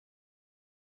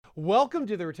Welcome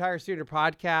to the Retire Sooner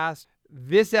podcast.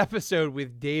 This episode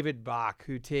with David Bach,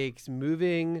 who takes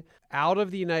moving out of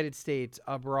the United States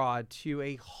abroad to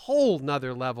a whole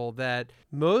nother level that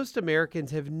most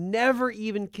Americans have never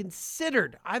even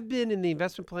considered. I've been in the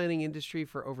investment planning industry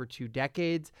for over 2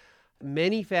 decades.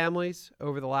 Many families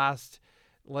over the last,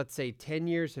 let's say, 10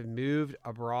 years have moved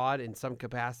abroad in some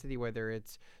capacity, whether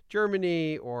it's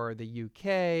Germany or the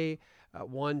UK,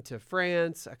 one to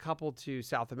France, a couple to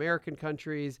South American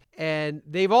countries, and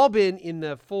they've all been in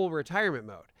the full retirement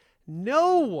mode.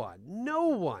 No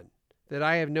one that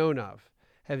I have known of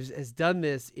has done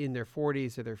this in their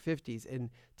 40s or their 50s. And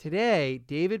today,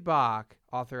 David Bach,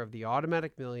 author of The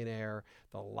Automatic Millionaire,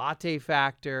 The Latte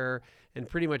Factor, and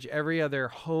pretty much every other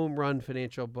home run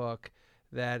financial book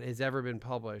that has ever been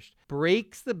published,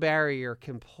 breaks the barrier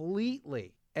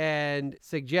completely and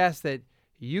suggests that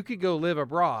you could go live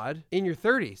abroad in your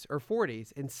 30s or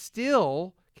 40s and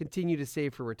still continue to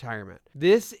save for retirement.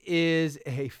 This is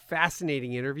a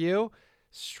fascinating interview.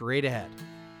 Straight ahead.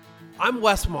 I'm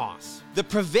Wes Moss. The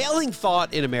prevailing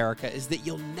thought in America is that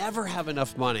you'll never have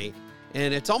enough money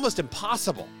and it's almost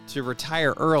impossible to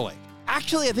retire early.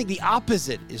 Actually, I think the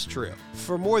opposite is true.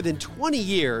 For more than 20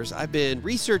 years, I've been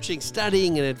researching,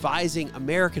 studying, and advising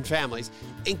American families,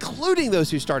 including those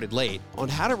who started late, on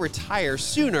how to retire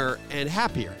sooner and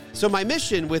happier. So my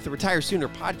mission with the Retire Sooner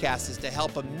podcast is to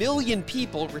help 1 million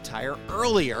people retire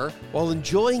earlier while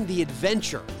enjoying the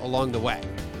adventure along the way.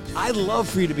 I'd love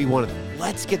for you to be one of them.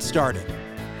 Let's get started.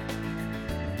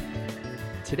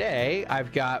 Today,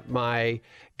 I've got my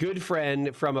good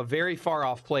friend from a very far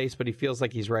off place, but he feels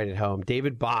like he's right at home,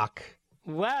 David Bach.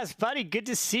 Wes, buddy, good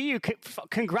to see you.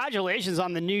 Congratulations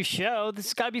on the new show. This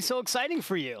has got to be so exciting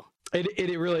for you.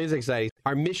 It really is exciting.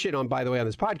 Our mission by the way, on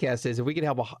this podcast is if we can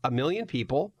help 1 million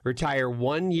people retire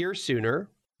 1 year sooner,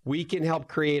 we can help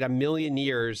create 1 million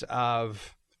years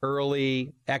of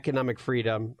early economic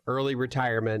freedom, early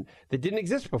retirement that didn't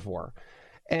exist before.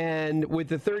 And with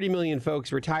the 30 million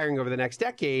folks retiring over the next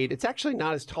decade, it's actually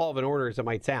not as tall of an order as it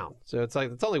might sound. So it's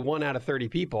only 1 out of 30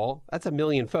 people. That's 1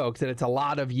 million folks, and it's a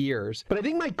lot of years. But I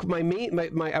think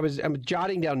I'm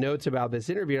jotting down notes about this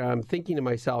interview, and I'm thinking to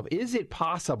myself, is it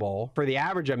possible for the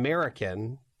average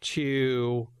American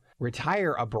to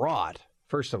retire abroad?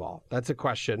 First of all, that's a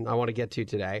question I want to get to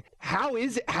today. How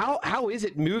is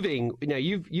it moving? Now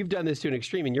you've done this to an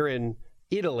extreme, and you're in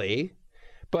Italy.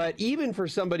 But even for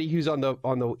somebody who's on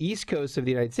the East Coast of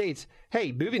the United States,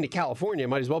 hey, moving to California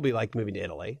might as well be like moving to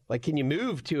Italy. Like, can you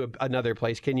move to another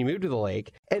place? Can you move to the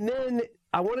lake? And then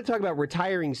I want to talk about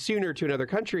retiring sooner to another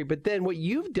country. But then what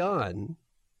you've done,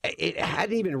 it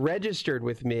hadn't even registered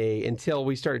with me until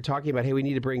we started talking about, hey, we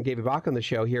need to bring David Bach on the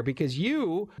show here because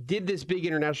you did this big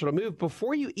international move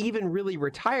before you even really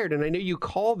retired. And I know you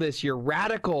call this your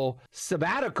radical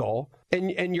sabbatical.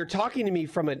 And you're talking to me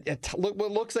from what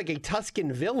looks like a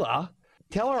Tuscan villa.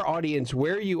 Tell our audience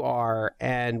where you are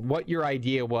and what your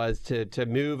idea was to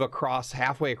move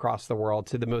halfway across the world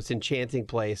to the most enchanting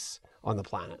place on the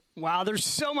planet. Wow, there's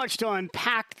so much to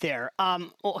unpack there.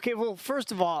 Well,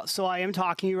 first of all, so I am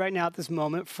talking to you right now at this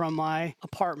moment from my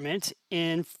apartment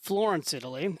in Florence,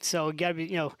 Italy. So you gotta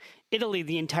be, Italy,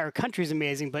 the entire country is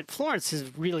amazing, but Florence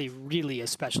is really, really a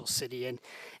special city. And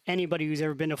anybody who's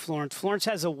ever been to Florence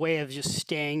has a way of just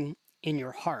staying in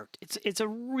your heart. It's a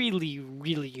really,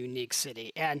 really unique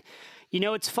city. And,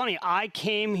 it's funny. I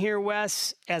came here,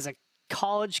 Wes, as a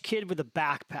college kid with a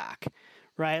backpack,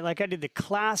 right? Like I did the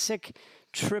classic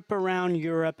trip around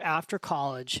Europe after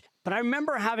college. But I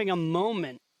remember having a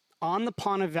moment on the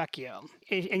Ponte Vecchio,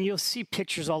 and you'll see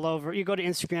pictures all over. You go to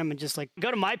Instagram and just go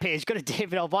to my page, go to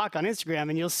David L. Bach on Instagram,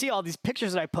 and you'll see all these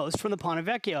pictures that I post from the Ponte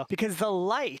Vecchio because the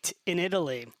light in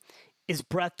Italy is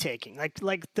breathtaking.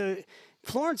 Like the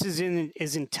Florence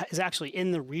is actually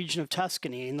in the region of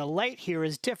Tuscany, and the light here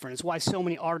is different. It's why so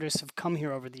many artists have come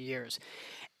here over the years.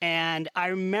 And I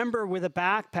remember with a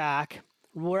backpack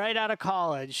right out of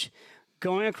college,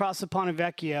 going across the Ponte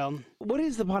Vecchio. What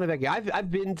is the Ponte Vecchio?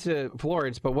 I've been to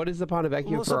Florence, but what is the Ponte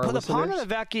Vecchio for our listeners? The Ponte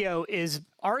Vecchio is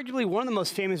arguably one of the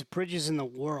most famous bridges in the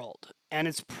world. And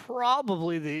it's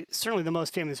probably certainly the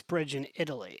most famous bridge in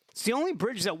Italy. It's the only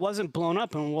bridge that wasn't blown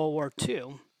up in World War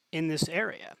II in this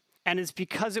area. And it's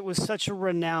because it was such a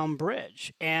renowned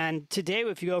bridge. And today,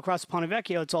 if you go across the Ponte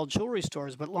Vecchio, it's all jewelry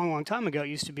stores. But a long, long time ago, it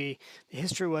used to be, the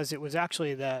history was it was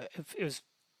actually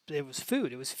it was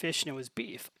food. It was fish and it was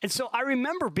beef. And so I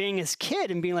remember being this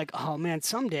kid and being like, oh man,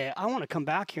 someday I want to come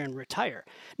back here and retire.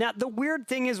 Now, the weird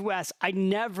thing is, Wes, I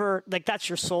never, that's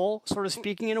your soul, sort of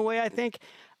speaking in a way, I think.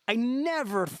 I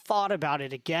never thought about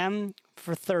it again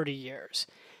for 30 years.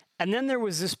 And then there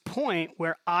was this point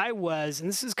where I was, and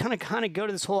this is kind of go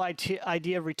to this whole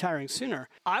idea of retiring sooner.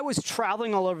 I was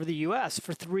traveling all over the U.S.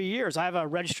 for 3 years. I have a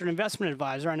registered investment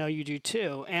advisor. I know you do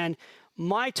too. And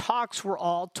my talks were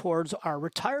all towards our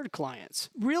retired clients.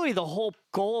 Really, the whole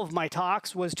goal of my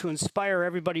talks was to inspire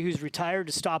everybody who's retired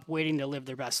to stop waiting to live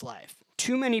their best life.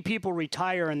 Too many people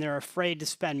retire and they're afraid to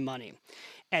spend money.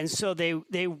 And so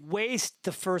they waste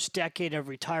the first decade of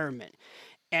retirement.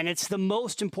 And it's the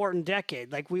most important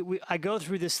decade. Like I go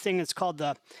through this thing that's called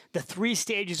the 3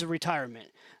 stages of retirement: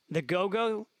 the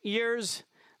go-go years,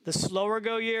 the slower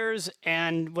go years,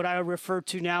 and what I refer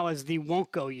to now as the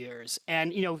won't go years.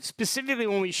 And, specifically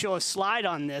when we show a slide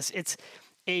on this, it's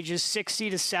ages 60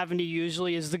 to 70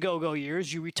 usually is the go-go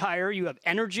years. You retire, you have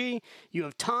energy, you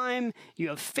have time, you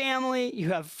have family, you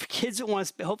have kids that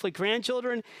want to, hopefully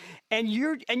grandchildren, and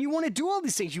you want to do all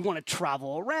these things. You want to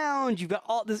travel around, you've got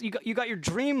all this, you got your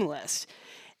dream list.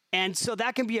 And so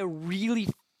that can be a really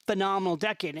phenomenal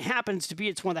decade. It happens to be,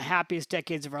 it's one of the happiest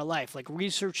decades of our life. Like,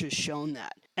 research has shown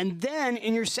that. And then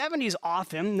in your 70s,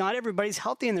 often, not everybody's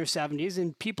healthy in their 70s,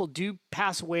 and people do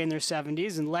pass away in their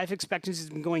 70s, and life expectancy has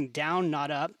been going down,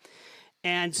 not up.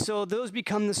 And so those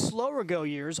become the slower go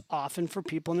years often for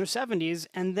people in their 70s.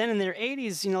 And then in their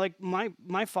 80s, like my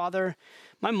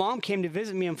mom came to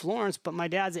visit me in Florence, but my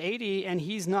dad's 80 and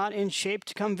he's not in shape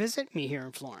to come visit me here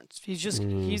in Florence.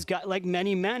 He's got, like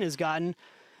many men,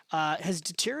 has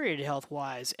deteriorated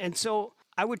health-wise. And so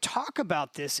I would talk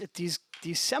about this at these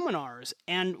seminars.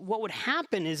 And what would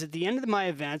happen is at the end of my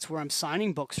events where I'm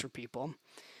signing books for people,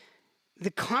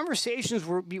 the conversations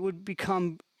would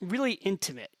become really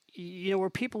intimate, where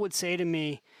people would say to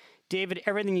me, David,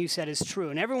 everything you said is true.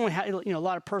 And everyone had, a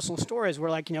lot of personal stories where,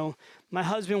 like, my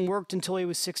husband worked until he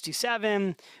was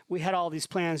 67. We had all these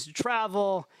plans to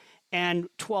travel. And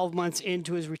 12 months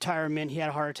into his retirement, he had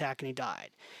a heart attack and he died.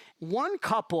 One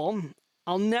couple,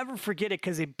 I'll never forget it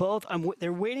because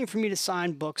they're waiting for me to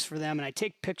sign books for them, and I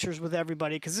take pictures with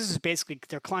everybody because this is basically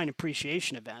their client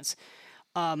appreciation events.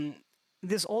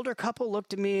 This older couple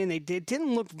looked at me and they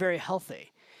didn't look very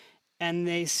healthy. And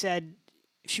they said,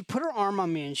 she put her arm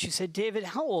on me and she said, David,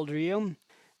 how old are you?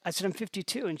 I said, I'm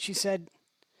 52. And she said,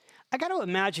 I got to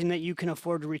imagine that you can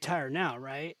afford to retire now,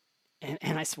 right?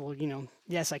 And I said, well,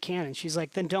 yes, I can. And she's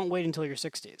like, then don't wait until your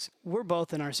 60s. We're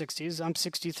both in our 60s. I'm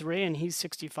 63 and he's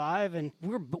 65. And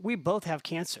we both have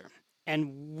cancer.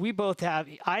 And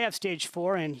I have stage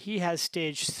 4 and he has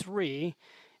stage 3.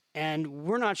 And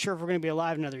we're not sure if we're going to be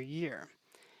alive another year.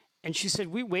 And she said,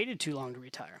 we waited too long to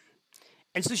retire.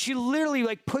 And so she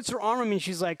literally puts her arm on me and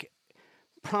she's like,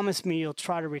 promise me you'll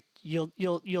try to,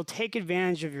 you'll take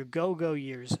advantage of your go-go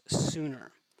years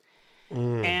sooner.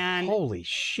 And holy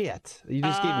shit! You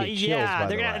just gave me chills. By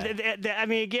the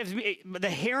way, it gives me the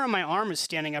hair on my arm is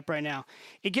standing up right now.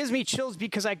 It gives me chills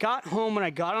because I got home and I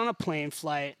got on a plane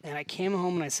flight and I came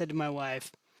home and I said to my wife,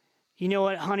 you know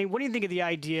what, honey, what do you think of the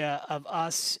idea of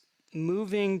us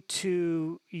moving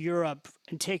to Europe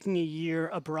and taking a year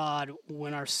abroad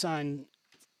when our son,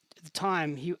 at the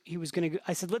time, he was going to,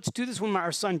 I said, let's do this when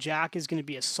our son Jack is going to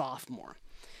be a sophomore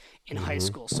in high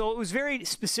school. So it was very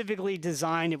specifically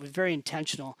designed. It was very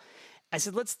intentional. I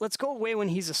said, let's go away when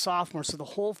he's a sophomore so the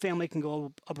whole family can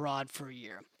go abroad for a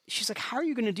year. She's like, how are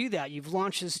you going to do that? You've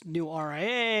launched this new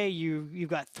RIA. You've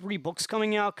got 3 books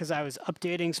coming out because I was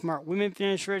updating Smart Women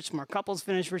Finish Rich, Smart Couples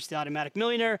Finish Rich, The Automatic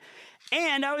Millionaire,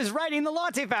 and I was writing The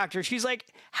Latte Factor. She's like,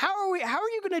 how are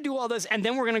you going to do all this? And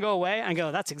then we're going to go away? I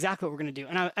go, that's exactly what we're going to do.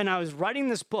 And I was writing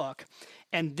this book.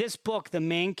 And this book, the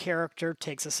main character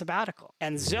takes a sabbatical.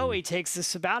 And Zoe takes the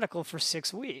sabbatical for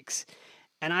 6 weeks.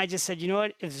 And I just said, you know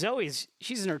what? If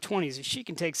she's in her 20s, if she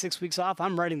can take 6 weeks off,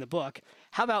 I'm writing the book.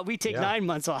 How about we take 9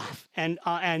 months off? And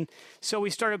so we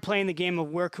started playing the game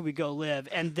of where could we go live?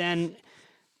 And then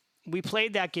we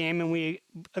played that game and we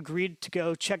agreed to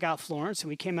go check out Florence. And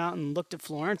we came out and looked at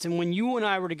Florence. And when you and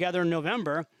I were together in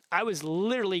November, I was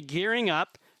literally gearing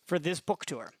up for this book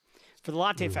tour, for the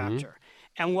Latte Factor.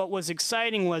 And what was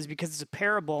exciting was, because it's a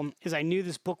parable, is I knew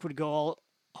this book would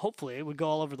hopefully it would go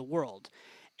all over the world.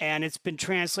 And it's been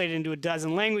translated into a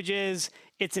dozen languages.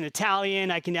 It's in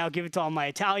Italian. I can now give it to all my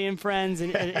Italian friends.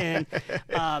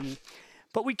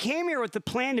 But we came here with the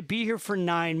plan to be here for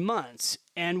 9 months.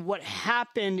 And what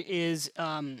happened is,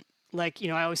 I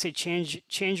always say, change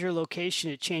your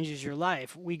location. It changes your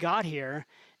life. We got here,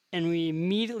 and we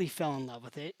immediately fell in love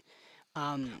with it.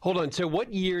 Hold on. So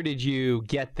what year did you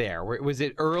get there? Was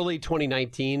it early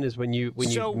 2019 is when you made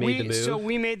the move? So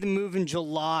we made the move in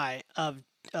July of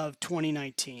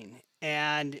 2019.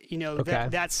 And,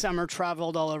 that summer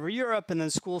traveled all over Europe, and then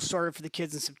school started for the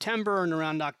kids in September, and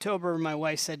around October, my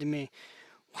wife said to me,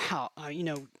 wow,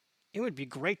 it would be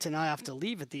great to not have to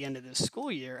leave at the end of this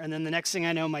school year. And then the next thing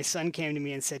I know, my son came to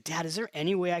me and said, Dad, is there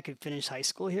any way I could finish high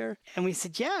school here? And we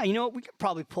said, yeah, you know what, we could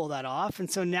probably pull that off. And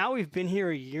so now we've been here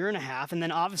a year and a half. And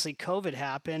then obviously COVID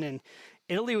happened, and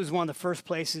Italy was one of the first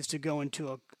places to go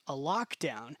into a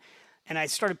lockdown. And I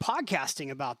started podcasting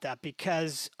about that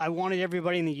because I wanted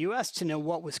everybody in the U.S. to know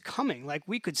what was coming. Like,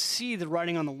 we could see the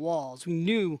writing on the walls. We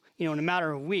knew, in a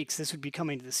matter of weeks, this would be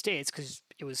coming to the States because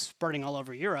it was spreading all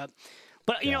over Europe.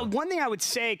 But, one thing I would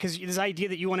say, because this idea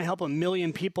that you want to help 1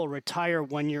 million people retire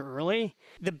 1 year early,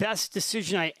 the best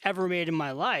decision I ever made in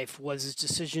my life was this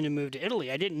decision to move to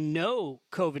Italy. I didn't know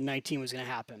COVID-19 was going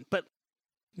to happen. But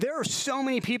there are so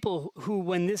many people who,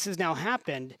 when this has now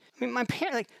happened, I mean, my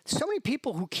parents, so many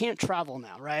people who can't travel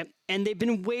now, right? And they've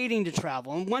been waiting to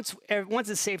travel. And once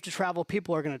it's safe to travel,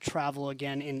 people are going to travel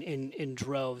again in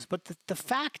droves. But the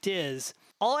fact is,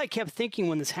 all I kept thinking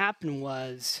when this happened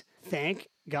was, thank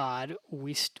God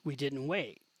we didn't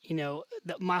wait.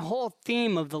 My whole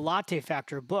theme of the Latte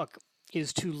Factor book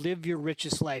is to live your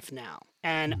richest life now.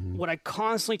 And what I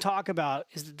constantly talk about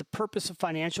is that the purpose of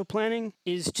financial planning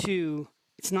is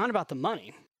it's not about the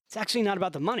money. It's actually not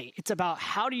about the money. It's about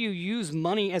how do you use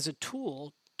money as a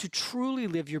tool to truly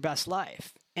live your best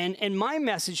life. And my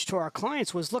message to our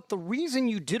clients was, look, the reason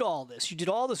you did all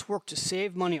this work to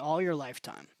save money all your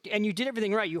lifetime, and you did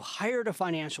everything right. You hired a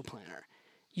financial planner.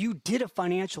 You did a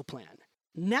financial plan.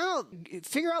 Now,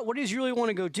 figure out what it is you really want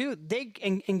to go do. They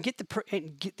can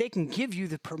give you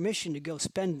the permission to go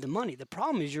spend the money. The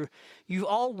problem is you've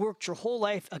all worked your whole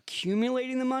life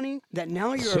accumulating the money that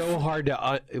now you're so hard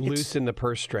to loosen the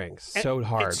purse strings. So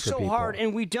hard it's for so people. hard,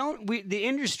 and the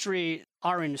industry,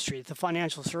 our industry, the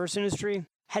financial service industry,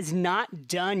 has not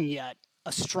done yet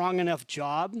a strong enough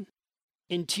job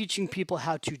in teaching people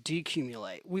how to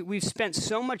decumulate. We've spent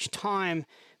so much time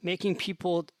making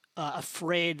people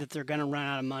afraid that they're going to run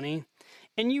out of money.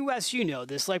 In U.S.,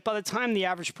 this. Like, by the time the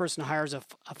average person hires a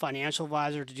financial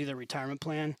advisor to do their retirement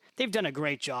plan, they've done a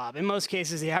great job. In most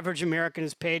cases, the average American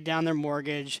has paid down their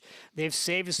mortgage. They've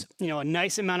saved, a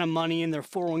nice amount of money in their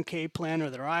 401k plan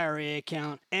or their IRA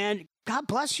account. And God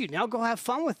bless you. Now go have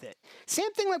fun with it.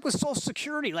 Same thing like with Social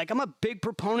Security. Like, I'm a big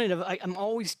proponent of, I'm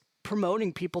always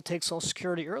promoting people take Social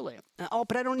Security early.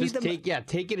 But I don't need them. Take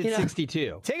it at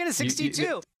 62. Take it at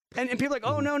 62. And people are like,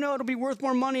 oh, no, it'll be worth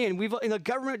more money. And the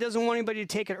government doesn't want anybody to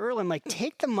take it early. I'm like,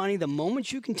 take the money the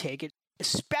moment you can take it,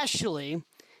 especially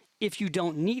if you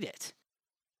don't need it.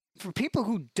 For people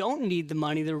who don't need the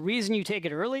money, the reason you take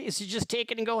it early is to just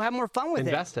take it and go have more fun with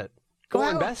Invest it. Go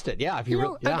invest it. Yeah.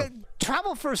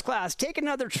 Travel first class. Take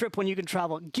another trip when you can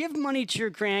travel. Give money to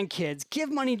your grandkids.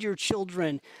 Give money to your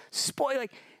children.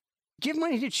 Give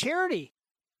money to charity.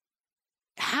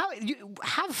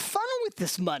 Have fun with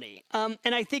this money. And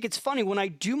I think it's funny when I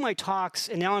do my talks,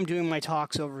 and now I'm doing my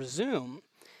talks over Zoom,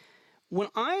 when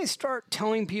I start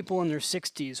telling people in their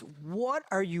 60s, what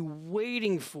are you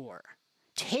waiting for?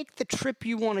 Take the trip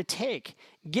you want to take.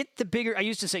 I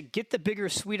used to say, get the bigger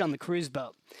suite on the cruise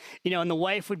boat. And the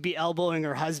wife would be elbowing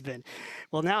her husband.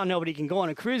 Well, now nobody can go on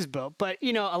a cruise boat, but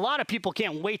a lot of people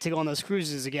can't wait to go on those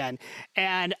cruises again.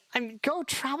 And go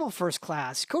travel first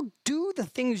class. Go do the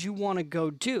things you want to go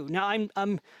do. Now,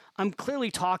 I'm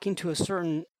clearly talking to a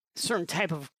certain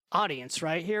type of audience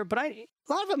right here, but a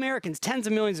lot of Americans, tens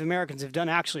of millions of Americans, have done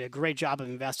actually a great job of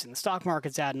investing. The stock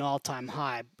market's at an all-time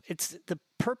high. The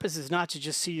purpose is not to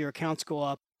just see your accounts go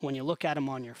up when you look at them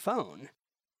on your phone.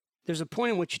 There's a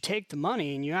point in which you take the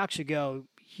money and you actually go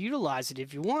utilize it,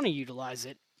 if you want to utilize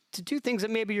it, to do things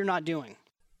that maybe you're not doing.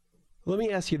 Let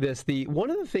me ask you this. One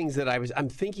of the things that I'm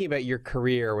thinking about your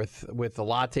career with the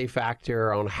Latte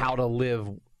Factor on how to live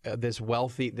this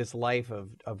life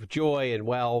of joy and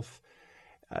wealth,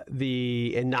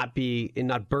 and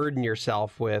not burden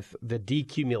yourself with the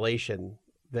decumulation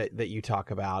that you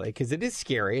talk about, because it is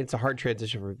scary. It's a hard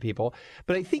transition for people.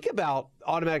 But I think about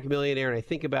Automatic Millionaire, and I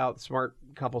think about Smart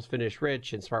Couples Finish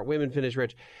Rich and Smart Women Finish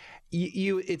Rich.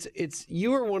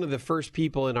 You were one of the first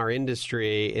people in our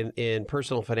industry in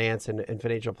personal finance and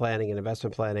financial planning and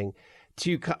investment planning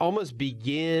to almost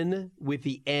begin with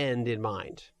the end in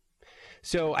mind.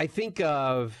 So I think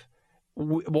of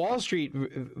Wall Street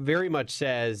very much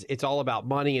says it's all about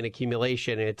money and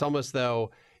accumulation. And it's almost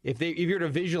though if you're to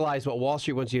visualize what Wall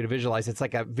Street wants you to visualize, it's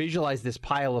like visualize this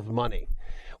pile of money.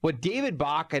 What David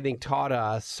Bach, I think, taught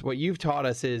us, what you've taught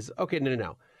us is, okay,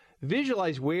 no.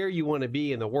 Visualize where you want to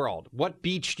be in the world. What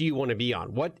beach do you want to be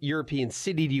on? What European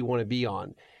city do you want to be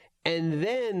on? And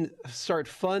then start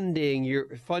funding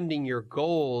your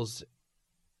goals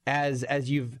as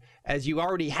you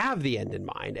already have the end in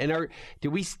mind? And do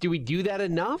we do that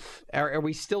enough? Are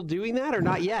we still doing that or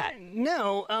not yet?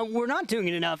 No, we're not doing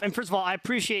it enough. And first of all, I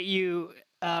appreciate you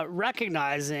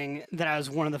recognizing that I was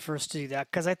one of the first to do that,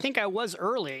 because I think I was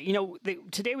early.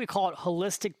 Today we call it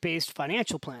holistic-based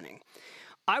financial planning.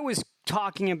 I was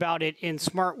talking about it in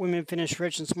Smart Women Finish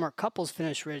Rich and Smart Couples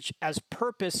Finish Rich as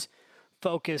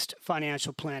purpose-focused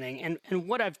financial planning. And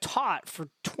what I've taught for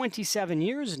 27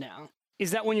 years now is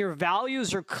that when your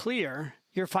values are clear,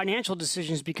 your financial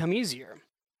decisions become easier.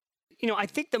 I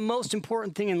think the most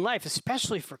important thing in life,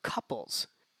 especially for couples,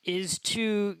 is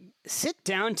to sit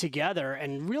down together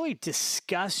and really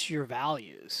discuss your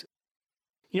values.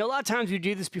 A lot of times we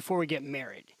do this before we get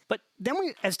married, but then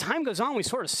as time goes on, we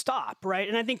sort of stop, right?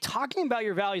 And I think talking about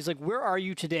your values, like, where are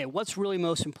you today? What's really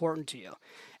most important to you?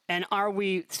 And are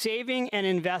we saving and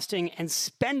investing and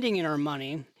spending in our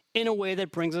money in a way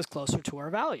that brings us closer to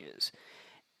our values?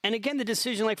 And again, the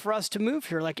decision, like for us to move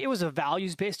here, like, it was a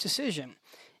values-based decision.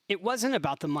 It wasn't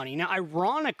about the money. Now,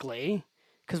 ironically,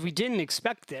 because we didn't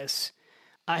expect this,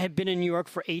 I had been in New York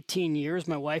for 18 years.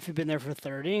 My wife had been there for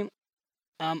 30.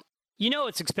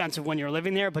 It's expensive when you're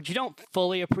living there, but you don't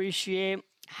fully appreciate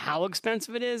how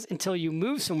expensive it is until you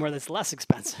move somewhere that's less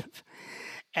expensive.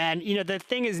 And, the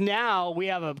thing is, now we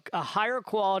have a higher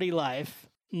quality life,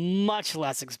 much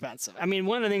less expensive. I mean,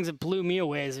 one of the things that blew me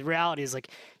away is the reality is, like,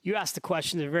 you asked the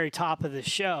question at the very top of the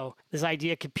show, this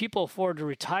idea, could people afford to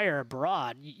retire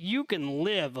abroad? You can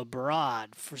live abroad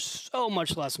for so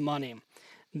much less money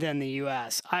than the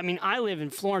U.S. I mean, I live in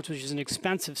Florence, which is an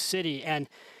expensive city, and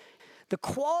the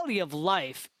quality of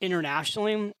life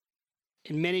internationally,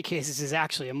 in many cases, is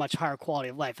actually a much higher quality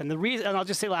of life. And the reason, and I'll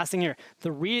just say last thing here,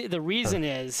 the reason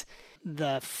is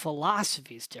the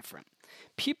philosophy is different.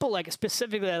 People,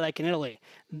 specifically like in Italy,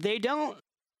 they don't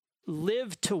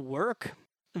live to work,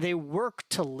 they work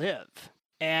to live.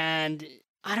 And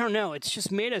I don't know, it's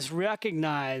just made us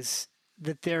recognize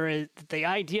that there is the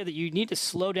idea that you need to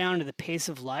slow down to the pace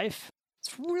of life.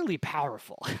 It's really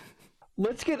powerful.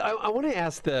 I want to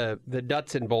ask the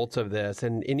nuts and bolts of this.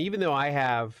 And even though I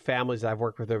have families I've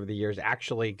worked with over the years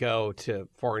actually go to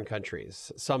foreign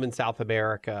countries, some in South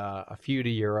America, a few to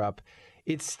Europe,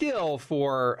 it's still,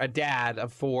 for a dad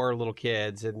of 4 little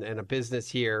kids and a business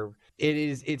here,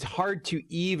 it's hard to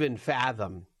even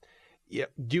fathom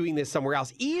doing this somewhere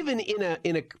else, even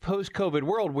in a post-COVID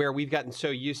world where we've gotten so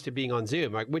used to being on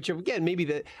Zoom, which again,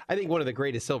 maybe I think one of the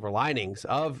greatest silver linings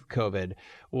of COVID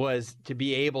was to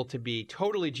be able to be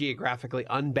totally geographically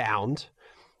unbound.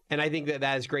 And I think that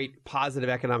has great positive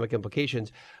economic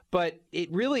implications. But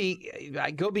it really,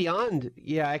 I go beyond,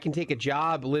 I can take a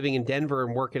job living in Denver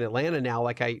and work in Atlanta now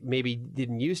like I maybe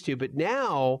didn't used to. But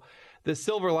now the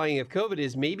silver lining of COVID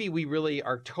is maybe we really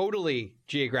are totally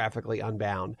geographically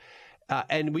unbound.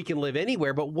 And we can live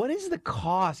anywhere, but what is the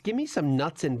cost? Give me some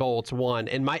nuts and bolts. One,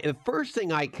 and the first thing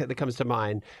that comes to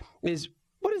mind is,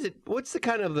 what is it? What's the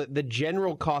kind of the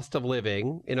general cost of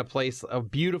living in a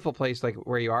beautiful place like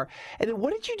where you are? And then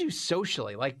what did you do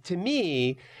socially? Like, to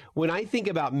me, when I think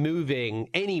about moving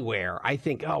anywhere, I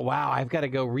think, oh wow, I've got to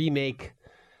go remake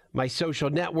my social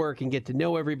network and get to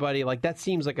know everybody. Like, that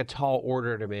seems like a tall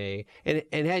order to me.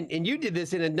 And you did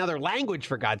this in another language,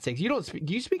 for God's sakes.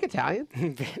 Do you speak Italian?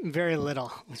 Very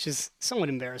little, which is somewhat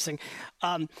embarrassing.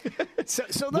 What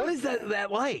is that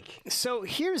like? So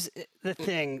here's the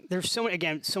thing. There's so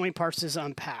many parts to this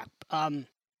unpack.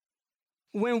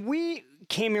 When we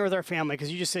came here with our family,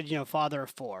 because you just said, father of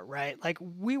 4, right? Like,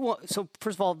 so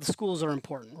first of all, the schools are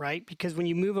important, right? Because when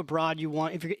you move abroad,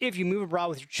 if you move abroad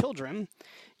with your children,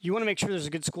 you want to make sure there's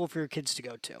a good school for your kids to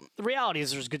go to. The reality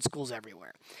is there's good schools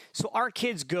everywhere. So our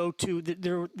kids go to,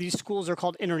 these schools are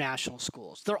called international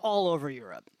schools. They're all over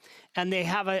Europe. And they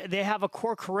have a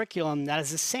core curriculum that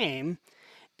is the same,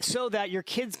 so that your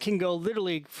kids can go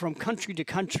literally from country to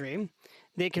country.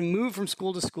 They can move from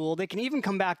school to school. They can even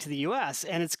come back to the U.S.,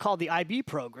 and it's called the IB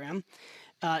program,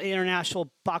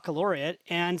 International Baccalaureate.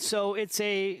 And so it's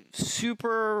a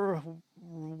super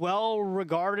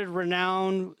well-regarded,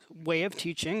 renowned way of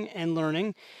teaching and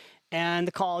learning, and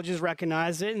the colleges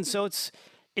recognize it. And so it's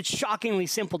shockingly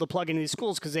simple to plug into these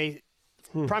schools, because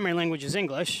primary language is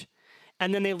English,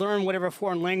 and then they learn whatever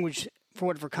foreign language for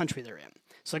whatever country they're in.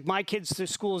 So like my kids'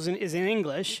 school is in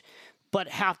English, but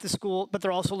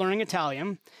they're also learning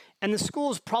Italian. And the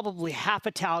school is probably half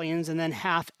Italians and then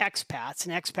half expats,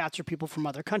 and expats are people from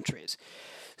other countries.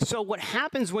 So what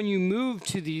happens when you move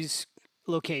to these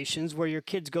locations where your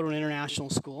kids go to an international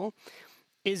school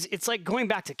is it's like going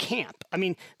back to camp. I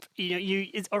mean,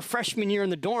 or freshman year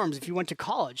in the dorms if you went to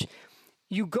college.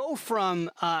 you go from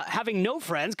having no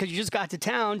friends because you just got to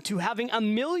town to having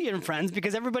 1 million friends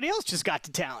because everybody else just got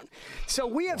to town. So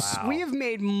we have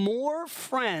made more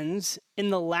friends in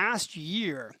the last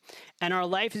year, and our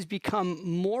life has become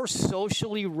more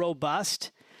socially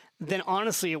robust than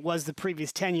honestly it was the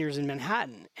previous 10 years in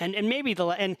Manhattan. And maybe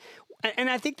and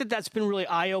I think that's been really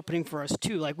eye-opening for us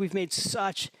too. Like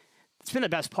it's been the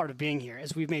best part of being here,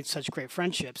 is we've made such great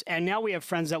friendships. And now we have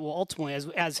friends that will ultimately,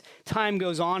 as time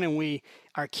goes on and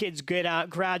our kids get out,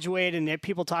 graduate, and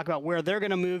people talk about where they're going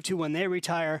to move to when they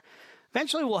retire,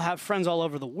 eventually we'll have friends all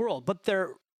over the world. But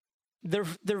they're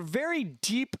very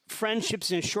deep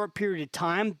friendships in a short period of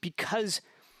time because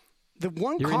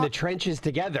you're in the trenches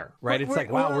together, right? It's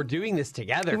like, wow, we're doing this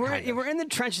together. We're in the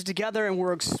trenches together, and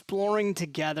we're exploring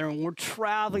together, and we're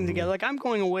traveling together. Like I'm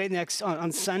going away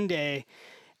on Sunday,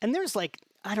 and there's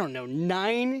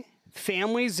 9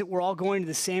 families that we're all going to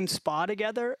the same spa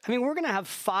together. I mean, we're going to have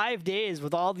 5 days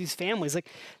with all these families. Like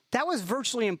that was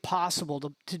virtually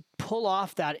impossible to pull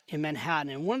off that in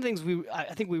Manhattan. And one of the things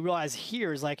I think we realized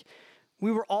here is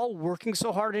we were all working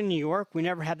so hard in New York, we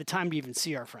never had the time to even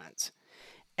see our friends.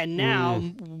 And now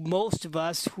most of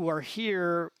us who are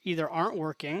here either aren't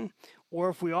working, or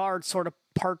if we are, it's sort of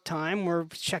part-time, we're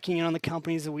checking in on the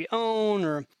companies that we own,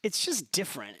 or it's just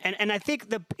different. And I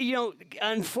think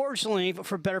unfortunately,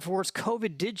 for better or for worse,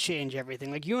 COVID did change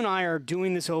everything. Like you and I are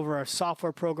doing this over a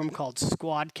software program called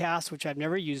Squadcast, which I've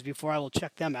never used before. I will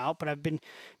check them out, but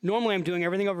normally I'm doing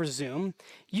everything over Zoom.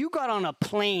 You got on a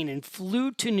plane and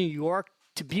flew to New York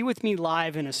to be with me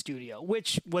live in a studio,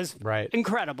 which was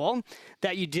incredible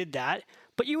that you did that,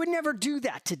 but you would never do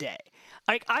that today.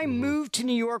 Like I moved to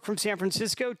New York from San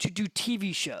Francisco to do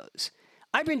TV shows.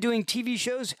 I've been doing TV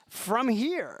shows from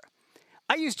here.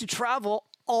 I used to travel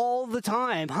all the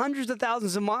time, hundreds of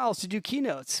thousands of miles to do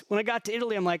keynotes. When I got to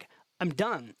Italy, I'm like, I'm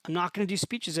done. I'm not going to do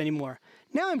speeches anymore.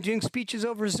 Now I'm doing speeches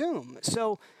over Zoom.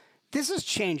 So this has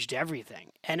changed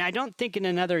everything. And I don't think in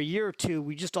another year or two,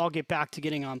 we just all get back to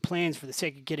getting on planes for the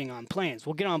sake of getting on planes.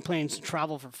 We'll get on planes and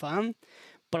travel for fun.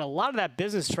 But a lot of that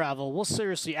business travel, we'll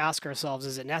seriously ask ourselves,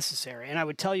 is it necessary? And I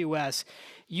would tell you, Wes,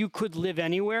 you could live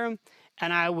anywhere.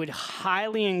 And I would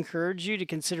highly encourage you to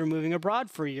consider moving abroad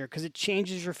for a year because it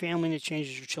changes your family and it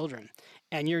changes your children.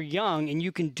 And you're young and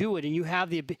you can do it. And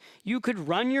you could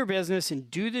run your business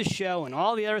and do the show and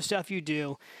all the other stuff you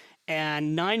do.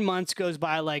 And 9 months goes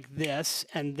by like this.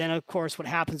 And then, of course, what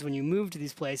happens when you move to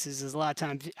these places is a lot of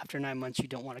times after 9 months, you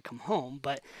don't want to come home.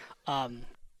 But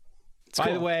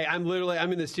by the way, I'm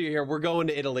in the studio here. We're going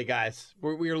to Italy, guys.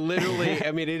 We're literally,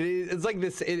 I mean, it's like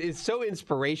this. It is so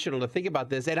inspirational to think about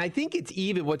this. And I think it's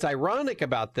even what's ironic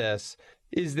about this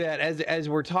is that as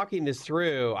we're talking this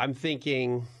through, I'm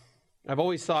thinking, I've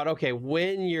always thought, okay,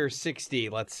 when you're 60,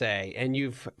 let's say, and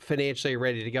you've financially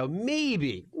ready to go,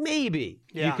 maybe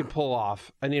you could pull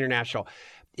off an international.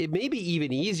 It may be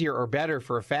even easier or better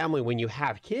for a family when you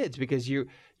have kids because you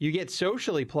get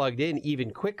socially plugged in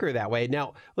even quicker that way.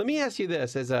 Now, let me ask you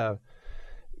this as the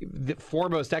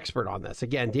foremost expert on this.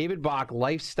 Again, David Bach,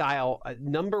 lifestyle,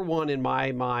 number one in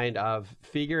my mind of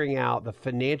figuring out the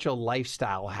financial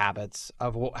lifestyle habits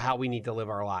of how we need to live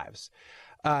our lives.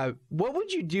 What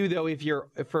would you do, though,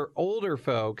 for older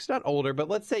folks, not older, but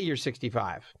let's say you're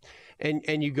 65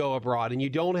 and you go abroad and you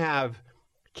don't have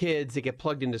kids that get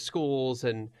plugged into schools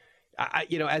and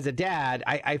as a dad,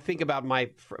 I think about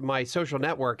my social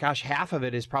network. Gosh, half of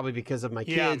it is probably because of my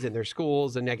kids and their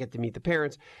schools, and I get to meet the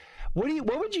parents.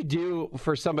 What would you do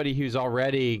for somebody who's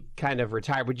already kind of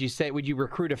retired? Would you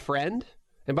recruit a friend?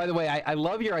 And by the way, I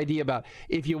love your idea about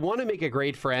if you want to make a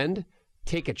great friend,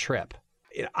 take a trip.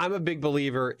 I'm a big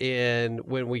believer in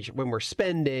when we're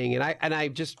spending, and I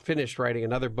just finished writing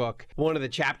another book. One of the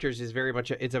chapters is very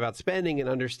much it's about spending and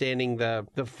understanding the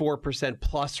 4%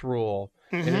 plus rule.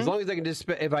 Mm-hmm. And as long as I can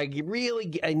if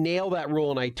I nail that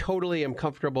rule and I totally am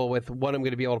comfortable with what I'm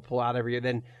going to be able to pull out every year,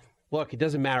 then look, it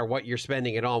doesn't matter what you're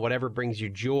spending it on, whatever brings you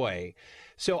joy.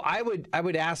 So I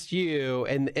would ask you,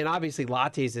 and obviously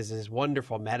lattes is this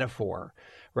wonderful metaphor,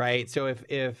 right? So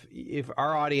if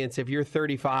our audience, if you're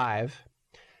 35.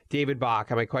 David Bach,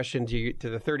 my question to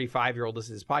the 35-year-old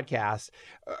listening to this podcast,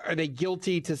 are they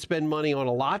guilty to spend money on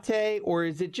a latte, or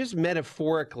is it just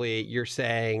metaphorically you're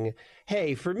saying,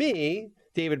 hey, for me,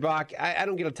 David Bach, I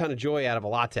don't get a ton of joy out of a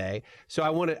latte, so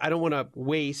I don't want to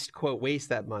waste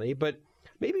that money, but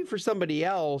maybe for somebody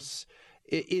else,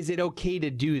 is it okay to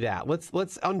do that?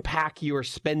 Let's unpack your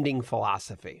spending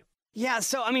philosophy. Yeah,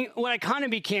 so I mean, what I kind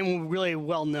of became really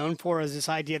well known for is this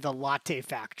idea of the latte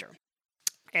factor.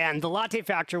 And the latte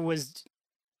factor was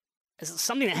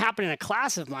something that happened in a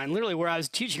class of mine, literally where I was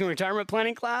teaching a retirement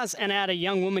planning class, and I had a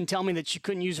young woman tell me that she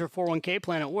couldn't use her 401k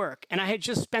plan at work. And I had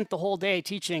just spent the whole day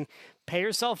teaching, pay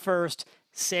yourself first,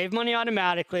 save money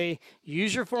automatically,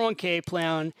 use your 401k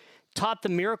plan, taught the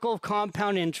miracle of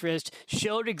compound interest,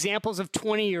 showed examples of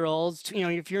 20-year-olds,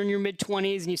 if you're in your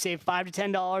mid-20s and you save $5 to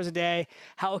 $10 a day,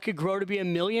 how it could grow to be $1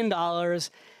 million.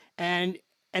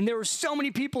 And there were so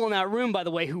many people in that room, by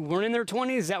the way, who weren't in their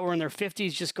 20s, that were in their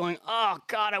 50s, just going, oh,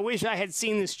 God, I wish I had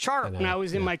seen this chart when I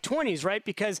was in my 20s, right?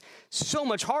 Because so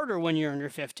much harder when you're in your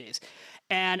 50s.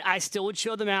 And I still would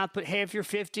show the math, but hey, if you're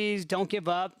 50s, don't give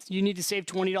up. You need to save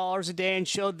 $20 a day, and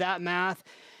showed that math.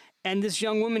 And this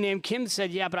young woman named Kim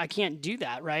said, yeah, but I can't do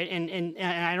that, right? And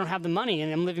I don't have the money,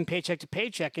 and I'm living paycheck to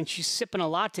paycheck. And she's sipping a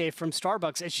latte from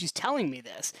Starbucks as she's telling me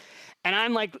this. And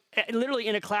I'm like, literally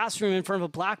in a classroom in front of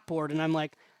a blackboard, and I'm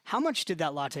like, how much did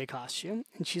that latte cost you?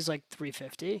 And she's like,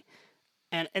 $3.50.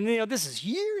 And this is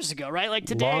years ago, right? Like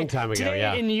today, long time ago,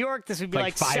 yeah. In New York, this would be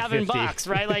like $7,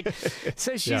 right? Like,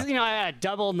 so she's, I had a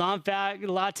double non-fat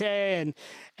latte,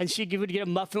 and she would get a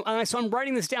muffin. So I'm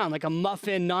writing this down, like a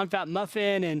muffin, non-fat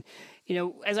muffin. And,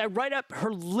 as I write up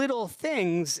her little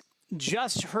things,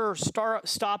 just her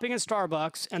stopping at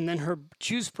Starbucks and then her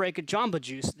juice break at Jamba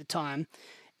Juice at the time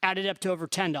added up to over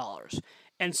 $10.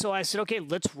 And so I said, okay,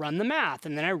 let's run the math.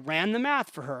 And then I ran the math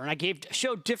for her, and I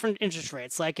showed different interest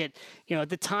rates. Like at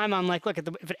the time, I'm like, look, if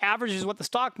it averages what the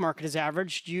stock market has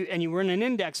averaged, and you were in an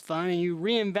index fund and you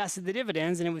reinvested the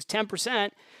dividends and it was 10%,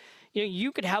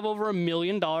 you could have over $1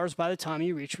 million by the time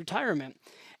you reach retirement.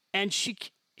 And she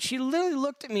literally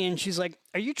looked at me and she's like,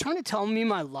 are you trying to tell me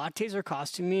my lattes are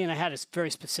costing me? And I had a very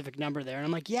specific number there. And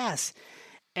I'm like, yes.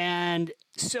 And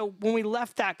so when we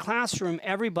left that classroom,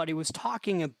 everybody was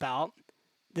talking about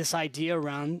this idea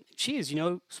around, geez,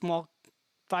 small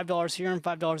 $5 here and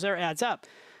 $5 there adds up.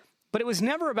 But it was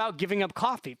never about giving up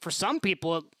coffee. For some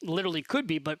people, it literally could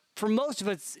be, but for most of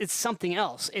us, it's something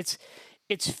else.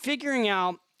 It's figuring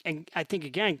out, and I think,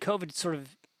 again, COVID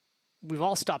we've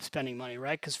all stopped spending money,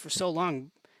 right? Because for so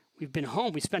long, we've been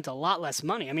home. We spent a lot less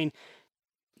money. I mean,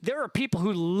 there are people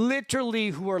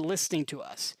who are listening to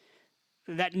us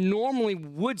that normally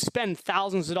would spend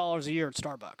thousands of dollars a year at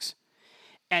Starbucks.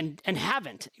 And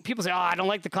haven't. People say, oh, I don't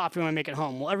like the coffee when I make it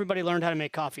home. Well, everybody learned how to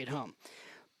make coffee at home.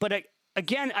 But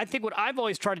again, I think what I've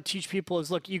always tried to teach people is,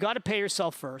 look, you got to pay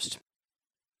yourself first.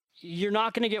 You're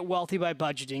not going to get wealthy by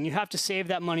budgeting. You have to save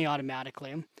that money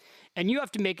automatically. And you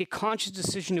have to make a conscious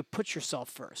decision to put yourself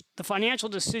first. The financial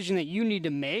decision that you need to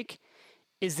make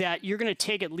is that you're going to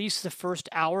take at least the first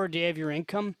hour a day of your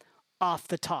income off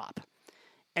the top.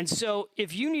 And so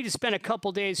if you need to spend a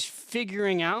couple days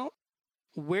figuring out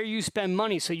where you spend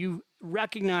money so you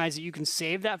recognize that you can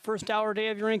save that first hour a day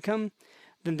of your income,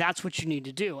 then that's what you need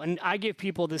to do. And I give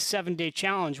people this 7-day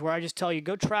challenge where I just tell you,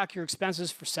 go track your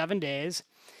expenses for 7 days,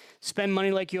 spend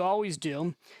money like you always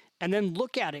do, and then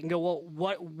look at it and go,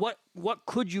 well, what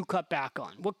could you cut back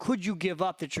on? What could you give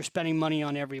up that you're spending money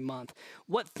on every month?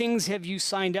 What things have you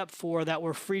signed up for that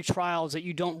were free trials that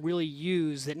you don't really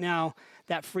use, that now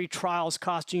that free trial is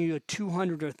costing you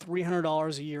 $200 or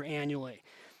 $300 a year annually?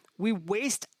 We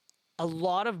waste a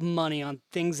lot of money on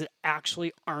things that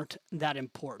actually aren't that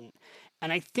important.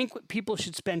 And I think what people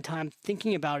should spend time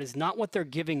thinking about is not what they're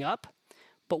giving up,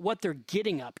 but what they're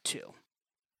getting up to.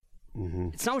 Mm-hmm.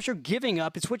 It's not what you're giving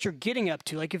up, it's what you're getting up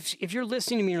to. Like if you're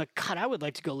listening to me and you're like, God, I would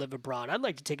like to go live abroad. I'd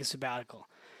like to take a sabbatical.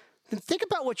 Then think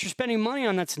about what you're spending money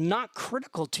on that's not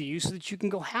critical to you so that you can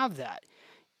go have that.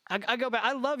 I go back.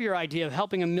 I love your idea of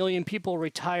helping 1 million people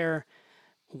retire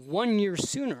 1 year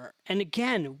sooner. And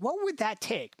again, what would that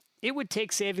take? It would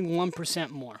take saving 1%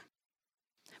 more,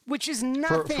 which is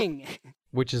nothing.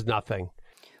 Which is nothing.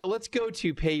 Let's go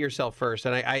to pay yourself first.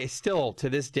 And I still, to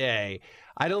this day,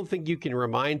 I don't think you can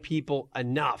remind people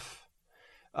enough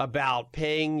about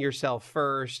paying yourself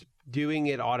first, doing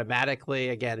it automatically.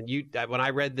 Again, when I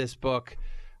read this book,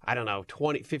 I don't know,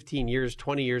 20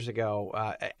 years ago,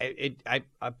 I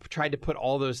tried to put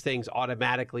all those things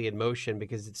automatically in motion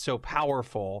because it's so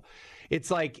powerful.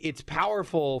 It's like it's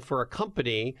powerful for a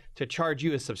company to charge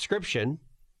you a subscription,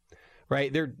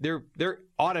 right? They're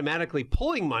automatically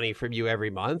pulling money from you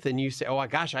every month, and you say, "Oh my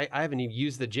gosh, I haven't even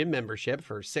used the gym membership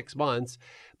for 6 months."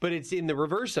 But it's in the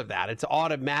reverse of that. It's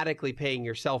automatically paying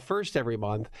yourself first every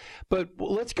month. But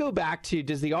let's go back to,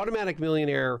 does the Automatic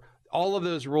Millionaire, all of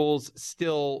those rules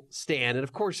still stand? And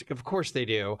of course they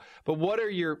do. But what are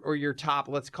your top,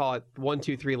 let's call it 1,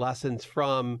 2, 3 lessons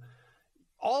from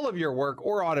all of your work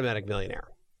or Automatic Millionaire?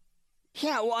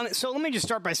 Yeah, well, so let me just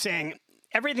start by saying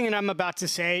everything that I'm about to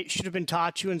say should have been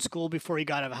taught you in school before you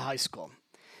got out of high school.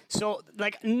 So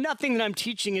like nothing that I'm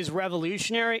teaching is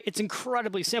revolutionary. It's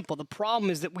incredibly simple. The problem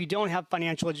is that we don't have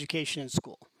financial education in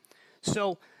school.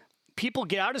 So people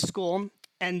get out of school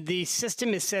and the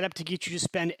system is set up to get you to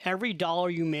spend every dollar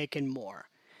you make and more.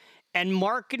 And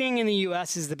marketing in the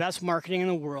US is the best marketing in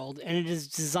the world, and it is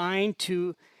designed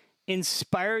to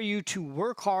inspire you to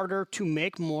work harder, to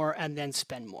make more, and then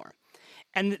spend more.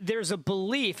 And there's a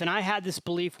belief, and I had this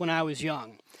belief when I was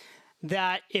young,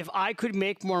 that if I could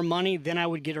make more money, then I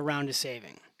would get around to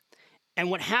saving.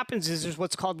 And what happens is there's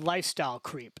what's called lifestyle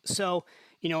creep. So,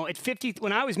 at 50,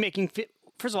 when I was making,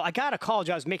 first of all, I got out of college,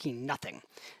 I was making nothing.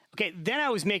 Okay, then I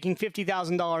was making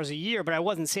 $50,000 a year, but I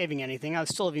wasn't saving anything. I was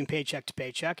still living paycheck to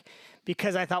paycheck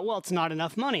because I thought, well, it's not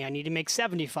enough money. I need to make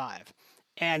 75.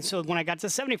 And so when I got to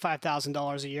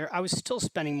 $75,000 a year, I was still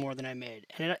spending more than I made.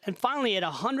 And finally, at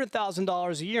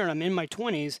 $100,000 a year, and I'm in my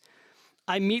 20s,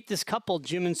 I meet this couple,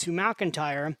 Jim and Sue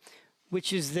McIntyre,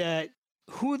 which is the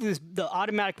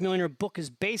Automatic Millionaire book is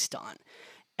based on.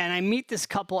 And I meet this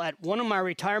couple at one of my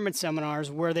retirement seminars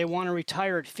where they want to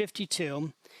retire at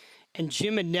 52. And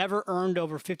Jim had never earned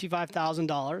over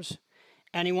 $55,000.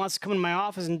 And he wants to come in my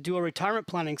office and do a retirement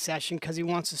planning session because he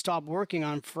wants to stop working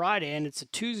on Friday and it's a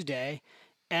Tuesday.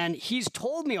 And he's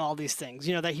told me all these things,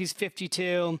 that he's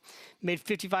 52, made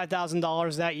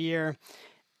 $55,000 that year.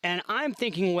 And I'm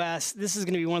thinking, Wes, this is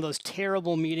going to be one of those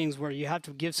terrible meetings where you have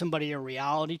to give somebody a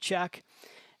reality check.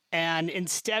 And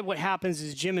instead, what happens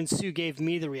is Jim and Sue gave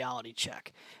me the reality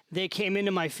check. They came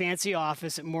into my fancy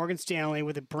office at Morgan Stanley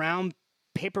with a brown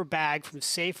paper bag from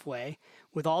Safeway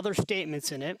with all their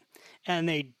statements in it, and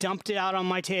they dumped it out on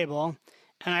my table,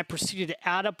 and I proceeded to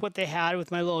add up what they had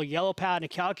with my little yellow pad and a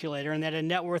calculator, and they had a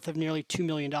net worth of nearly $2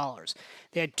 million.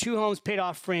 They had 2 homes paid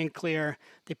off free and clear.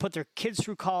 They put their kids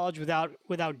through college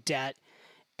without debt,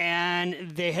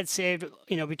 and they had saved,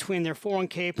 between their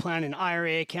 401k plan and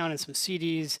IRA account and some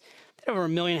CDs, they had over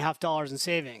 $1.5 million in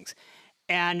savings.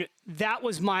 And that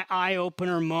was my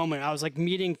eye-opener moment. I was like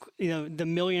meeting, the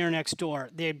millionaire next door.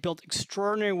 They had built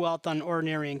extraordinary wealth on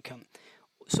ordinary income.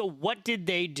 So what did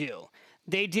they do?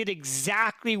 They did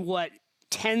exactly what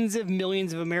tens of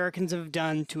millions of Americans have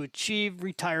done to achieve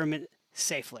retirement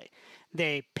safely.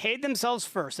 They paid themselves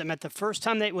first. That meant the first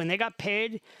time when they got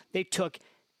paid, they took,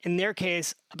 in their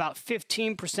case, about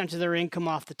 15% of their income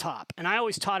off the top. And I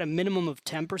always taught a minimum of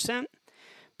 10%.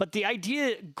 But the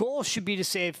goal should be to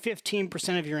save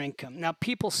 15% of your income. Now,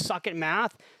 people suck at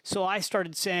math, so I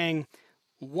started saying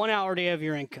 1 hour a day of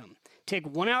your income. Take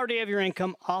 1 hour a day of your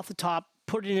income off the top,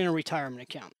 put it in a retirement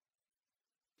account.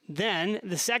 Then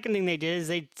the second thing they did is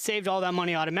they saved all that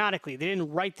money automatically. They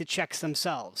didn't write the checks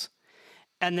themselves.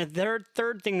 And the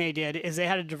third thing they did is they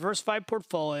had a diversified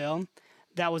portfolio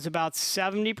that was about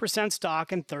 70%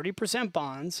 stock and 30%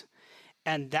 bonds.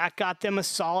 And that got them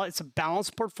it's a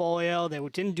balanced portfolio. They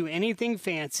didn't do anything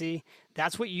fancy.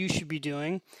 That's what you should be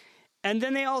doing. And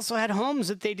then they also had homes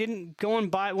that they didn't go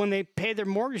and buy. When they paid their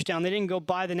mortgage down, they didn't go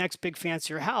buy the next big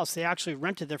fancier house. They actually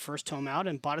rented their first home out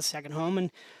and bought a second home,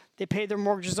 and they paid their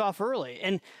mortgages off early.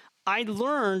 And I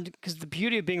learned, because the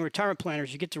beauty of being a retirement planner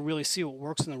is you get to really see what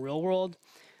works in the real world.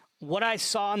 What I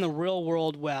saw in the real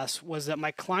world, Wes, was that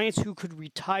my clients who could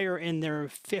retire in their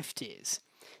 50s,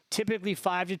 typically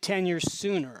 5 to 10 years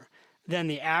sooner than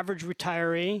the average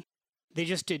retiree, they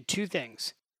just did 2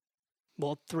 things.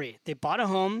 Well, 3. They bought a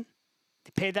home.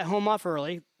 They paid that home off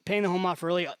early. Paying the home off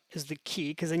early is the key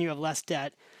because then you have less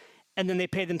debt. And then they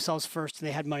paid themselves first and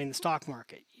they had money in the stock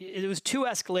market. It was 2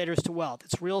 escalators to wealth.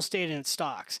 It's real estate and it's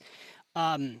stocks.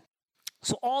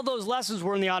 So all those lessons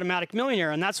were in the Automatic Millionaire,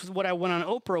 and that's what I went on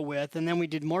Oprah with, and then we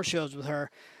did more shows with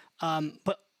her.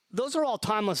 But those are all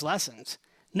timeless lessons.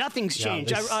 Nothing's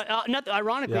changed.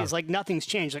 Ironically, it's like nothing's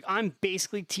changed. Like I'm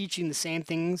basically teaching the same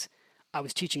things I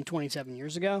was teaching 27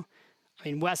 years ago. I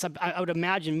mean, Wes, I would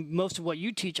imagine most of what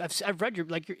you teach, I've read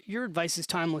your advice is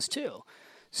timeless too.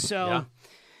 So,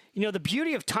 the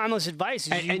beauty of timeless advice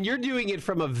is and you're doing it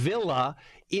from a villa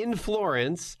in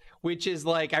Florence, which is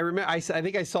like, I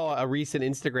think I saw a recent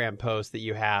Instagram post that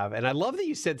you have, and I love that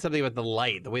you said something about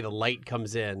the way the light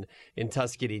comes in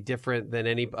Tuscany, different than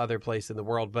any other place in the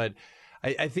world. But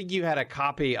I think you had a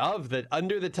copy of the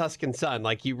Under the Tuscan Sun.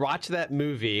 Like you watch that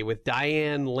movie with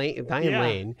Diane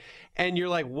Lane, and you're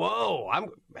like, whoa,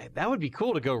 that would be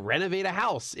cool to go renovate a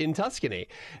house in Tuscany.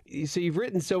 So you've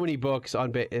written so many books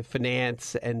on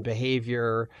finance and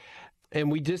behavior.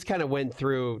 And we just kind of went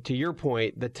through, to your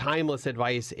point, the timeless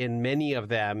advice in many of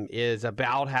them is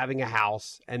about having a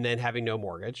house and then having no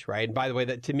mortgage, right? And by the way,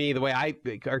 that to me, the way I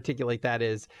articulate that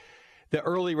is the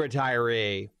early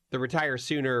retiree, the retire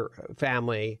sooner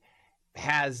family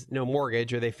has no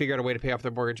mortgage, or they figure out a way to pay off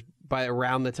their mortgage by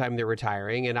around the time they're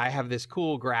retiring. And I have this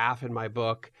cool graph in my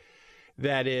book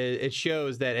that it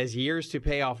shows that as years to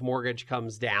pay off mortgage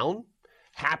comes down,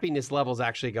 happiness levels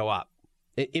actually go up.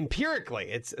 Empirically,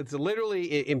 it's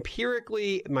literally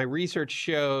empirically, my research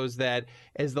shows that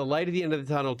as the light at the end of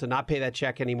the tunnel to not pay that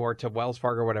check anymore to Wells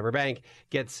Fargo or whatever bank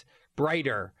gets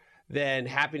brighter, then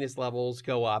happiness levels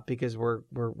go up because we're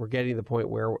getting to the point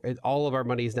where all of our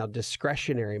money is now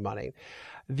discretionary money.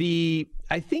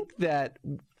 I think that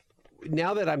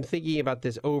now that I'm thinking about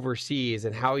this overseas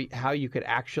and how you could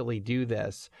actually do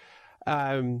this,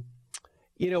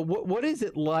 what is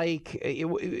it like?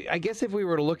 I guess if we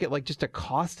were to look at like just a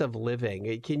cost of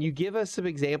living, can you give us some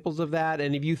examples of that?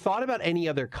 And have you thought about any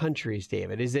other countries,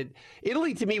 David? Is it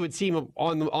Italy? To me, would seem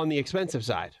on the expensive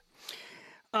side.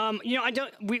 I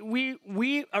don't.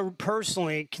 We are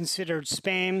personally considered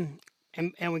Spain,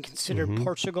 and we considered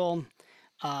Portugal,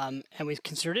 and we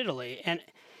considered Italy, and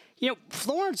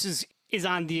Florence is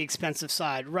on the expensive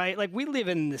side, right? Like we live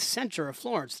in the center of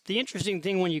Florence. The interesting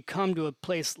thing when you come to a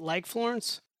place like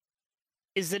Florence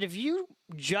is that if you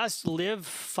just live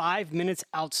 5 minutes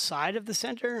outside of the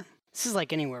center, this is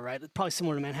like anywhere, right? Probably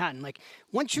similar to Manhattan. Like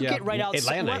once you get right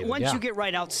outside, you get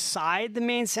right outside the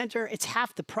main center, it's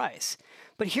half the price.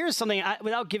 But here's something,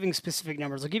 without giving specific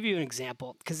numbers, I'll give you an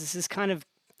example because this is kind of,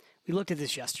 we looked at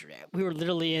this yesterday. We were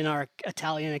literally in our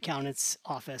Italian accountant's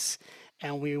office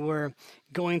and we were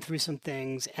going through some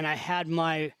things, and I had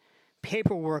my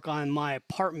paperwork on my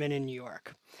apartment in New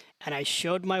York. And I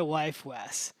showed my wife,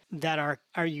 Wes, that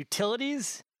our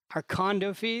utilities, our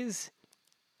condo fees,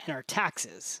 and our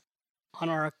taxes on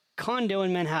our condo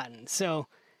in Manhattan. So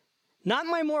not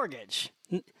my mortgage,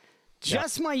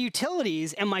 just my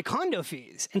utilities and my condo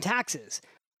fees and taxes.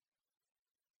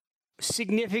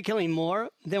 Significantly more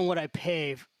than what I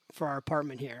pay for our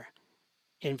apartment here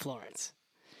in Florence.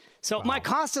 So my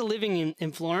cost of living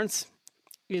in Florence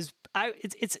is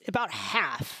it's about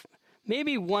half,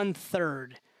 maybe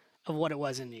 1/3 of what it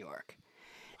was in New York.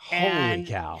 Holy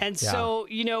cow! And so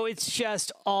it's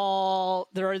just all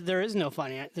there is no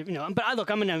finance. But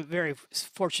I'm in a very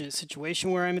fortunate situation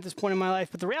where I'm at this point in my life.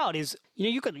 But the reality is,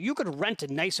 you could rent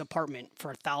a nice apartment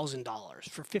for $1,000,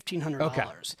 for $1,500. Okay.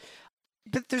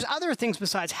 But there's other things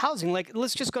besides housing. Like,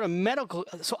 let's just go to medical.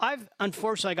 So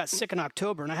unfortunately, I got sick in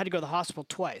October, and I had to go to the hospital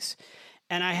twice.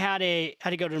 And I had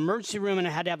to go to an emergency room, and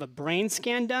I had to have a brain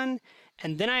scan done.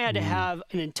 And then I had to have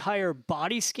an entire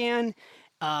body scan,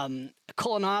 a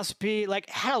colonoscopy,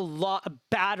 had a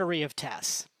battery of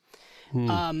tests.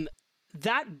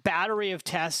 That battery of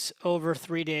tests over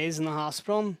 3 days in the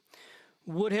hospital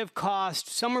would have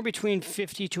cost somewhere between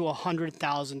 $50,000 to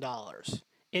 $100,000.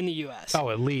 In the U.S. Oh,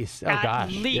 at least. Oh, gosh.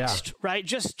 At least, right?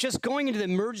 Just going into the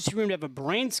emergency room to have a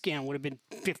brain scan would have been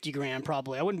 $50,000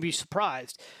 probably. I wouldn't be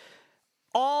surprised.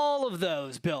 All of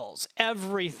those bills,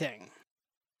 everything.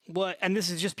 And this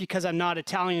is just because I'm not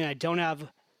Italian and I don't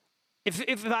have.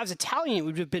 If I was Italian, it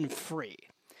would have been free.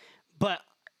 But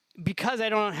because I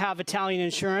don't have Italian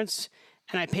insurance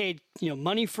and I paid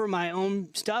money for my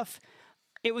own stuff,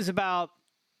 it was about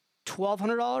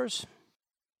 $1,200.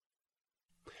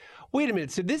 Wait a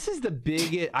minute. So this is the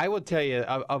biggest, I will tell you,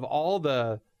 of all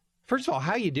the, first of all,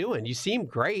 how you doing? You seem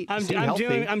great. You seem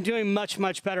healthy. I'm doing much,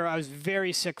 much better. I was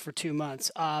very sick for 2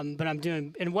 months, but I'm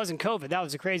doing, and it wasn't COVID. That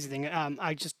was the crazy thing.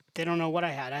 They don't know what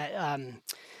I had.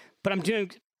 But I'm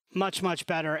doing much, much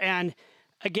better. And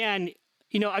again,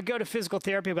 I go to physical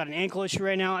therapy. I've got an ankle issue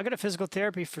right now. I go to physical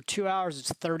therapy for 2 hours.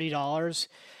 It's $30.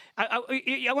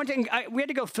 We had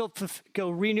to go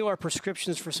renew our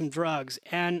prescriptions for some drugs,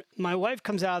 and my wife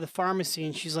comes out of the pharmacy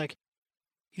and she's like,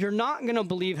 "You're not going to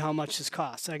believe how much this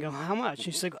costs." I go, "How much?"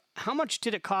 And she's like, "How much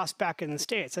did it cost back in the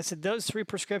States?" I said, "Those 3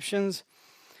 prescriptions,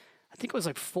 I think it was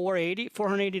like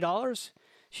 $480.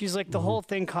 She's like, "The whole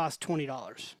thing cost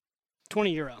 $20,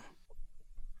 €20."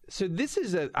 So this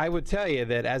is I would tell you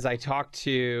that as I talk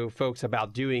to folks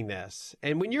about doing this,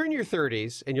 and when you're in your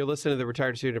 30s and you're listening to the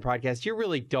Retired Student Podcast, you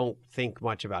really don't think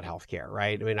much about healthcare,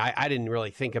 right? I mean, I didn't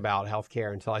really think about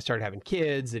healthcare until I started having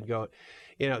kids and go,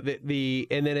 and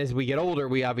then as we get older,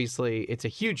 we obviously, it's a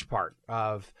huge part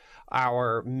of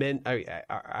our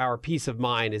peace of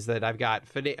mind is that I've got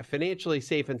financially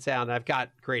safe and sound, and I've got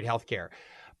great healthcare.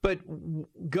 But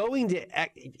going to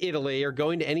Italy or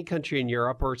going to any country in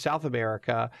Europe or South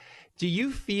America, do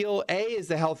you feel, is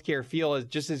the healthcare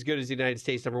just as good as the United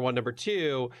States, number one? Number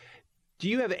two, do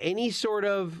you have any sort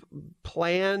of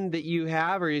plan that you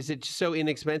have, or is it so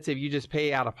inexpensive you just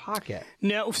pay out of pocket?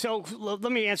 No. So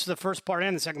let me answer the first part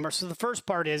and the second part. So the first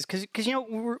part is because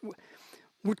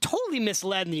we're totally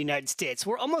misled in the United States.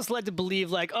 We're almost led to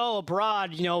believe like, oh,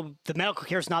 abroad, the medical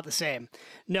care is not the same.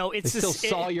 No, it's They still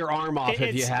saw your arm off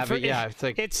if you have it. Yeah, it's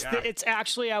like it's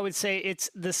actually, I would say it's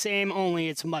the same, only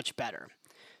it's much better.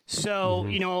 So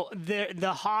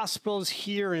the hospitals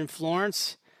here in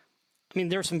Florence, I mean,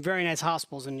 there are some very nice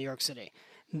hospitals in New York City.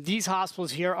 These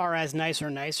hospitals here are as nice or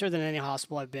nicer than any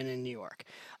hospital I've been in New York.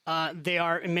 They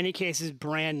are in many cases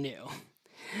brand new.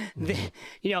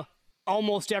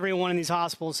 Almost everyone in these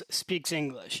hospitals speaks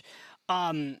English.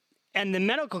 And the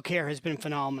medical care has been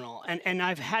phenomenal. And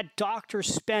I've had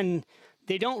doctors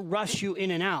they don't rush you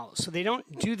in and out. So they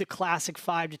don't do the classic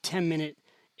 5 to 10 minute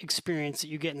experience that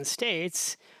you get in the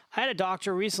States. I had a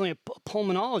doctor recently, a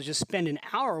pulmonologist, spend an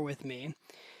hour with me.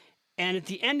 And at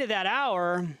the end of that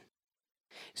hour,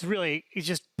 it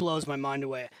just blows my mind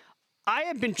away. I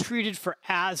have been treated for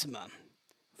asthma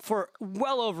for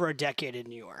well over a decade in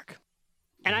New York.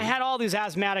 And I had all these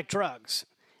asthmatic drugs.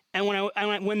 And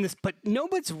but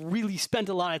nobody's really spent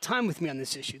a lot of time with me on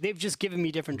this issue. They've just given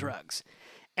me different drugs.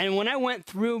 And when I went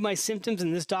through my symptoms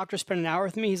and this doctor spent an hour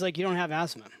with me, he's like, you don't have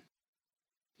asthma.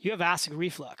 You have acid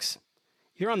reflux.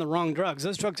 You're on the wrong drugs.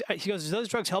 He goes, do those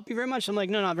drugs help you very much? I'm like,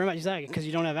 no, not very much. He's like, because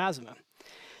you don't have asthma.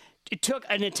 It took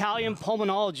an Italian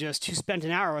pulmonologist who spent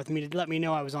an hour with me to let me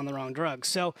know I was on the wrong drugs.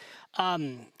 So,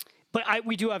 but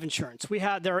we do have insurance.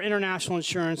 There are international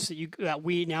insurance that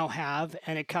we now have,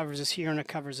 and it covers us here and it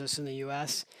covers us in the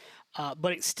U.S.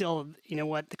 But it's still,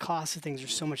 the cost of things are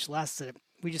so much less that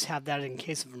we just have that in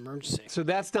case of emergency. So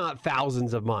that's not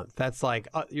thousands a month. That's like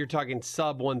you're talking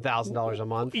sub $1,000 a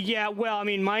month. Yeah, well, I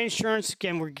mean, my insurance,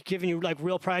 again, we're giving you like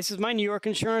real prices. My New York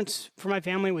insurance for my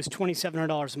family was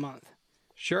 $2,700 a month.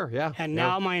 Sure, yeah. And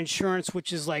now my insurance,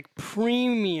 which is like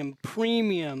premium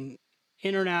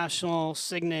international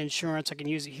Cigna insurance, I can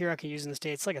use it here, I can use it in the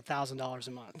States, like $1,000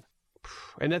 a month.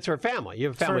 And that's for a family. You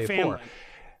have a family of four.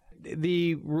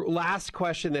 The last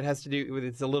question that has to do with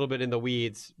it's a little bit in the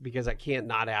weeds because I can't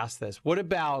not ask this. What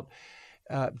about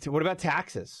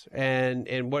taxes and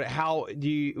how do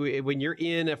you, when you're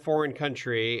in a foreign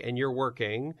country and you're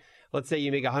working, let's say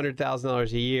you make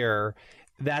 $100,000 a year,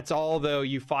 that's all though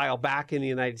you file back in the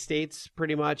United States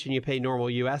pretty much and you pay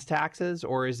normal U.S. taxes,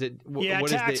 or is it what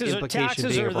is the implication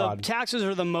being abroad? Taxes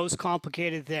are the most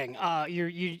complicated thing.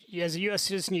 You as a U.S.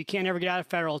 citizen, you can't ever get out of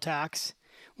federal tax.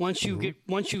 Once you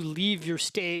leave your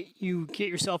state, you get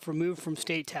yourself removed from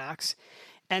state tax.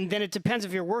 And then it depends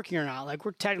if you're working or not. Like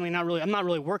I'm not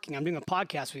really working. I'm doing a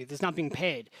podcast with you. It's not being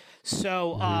paid.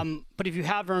 So, but if you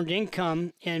have earned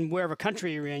income in wherever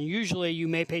country you're in, usually you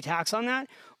may pay tax on that.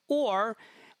 Or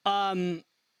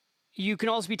you can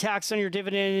also be taxed on your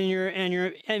dividend and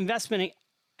your investment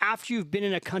after you've been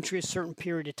in a country a certain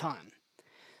period of time.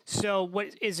 So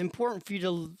what is important for you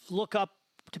to look up,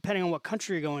 depending on what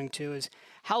country you're going to, is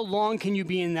how long can you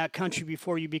be in that country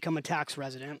before you become a tax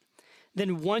resident?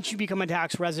 Then once you become a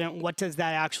tax resident, what does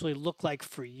that actually look like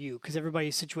for you? Because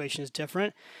everybody's situation is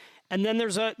different. And then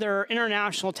there are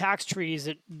international tax treaties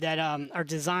that are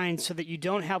designed so that you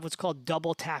don't have what's called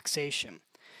double taxation.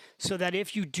 So that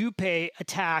if you do pay a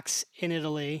tax in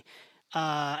Italy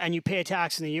and you pay a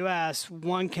tax in the U.S.,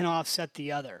 one can offset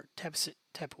the other type of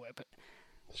way. But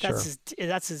that's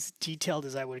as detailed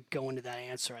as I would go into that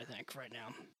answer, I think, right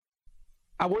now.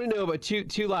 I want to know about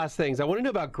two last things. I want to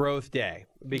know about Growth Day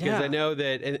because I know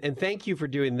that, and thank you for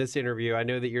doing this interview. I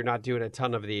know that you're not doing a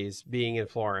ton of these being in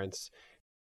Florence.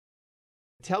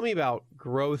 Tell me about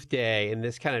Growth Day and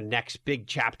this kind of next big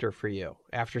chapter for you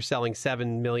after selling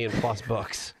 7 million plus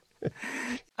books.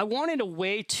 I wanted a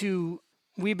way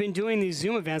we've been doing these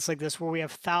Zoom events like this where we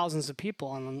have thousands of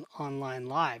people online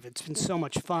live. It's been so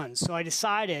much fun. So I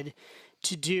decided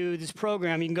to do this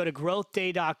program. You can go to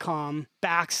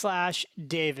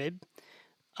growthday.com/David.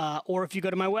 Or if you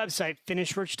go to my website,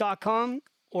 finishrich.com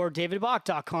or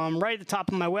davidbach.com, right at the top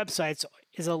of my website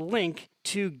is a link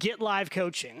to get live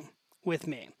coaching with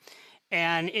me.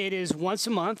 And it is once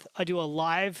a month. I do a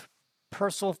live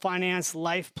personal finance,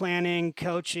 life planning,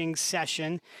 coaching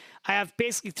session. I have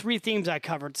basically 3 themes I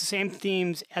cover. It's the same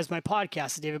themes as my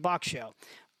podcast, The David Bach Show.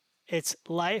 It's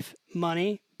life,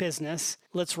 money, business.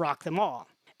 Let's rock them all.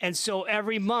 And so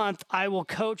every month I will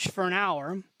coach for an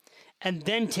hour and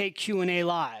then take Q&A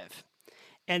live.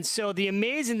 And so the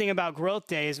amazing thing about Growth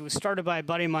Day is it was started by a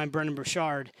buddy of mine, Brendan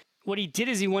Burchard. What he did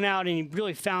is he went out and he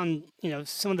really found,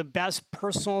 some of the best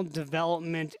personal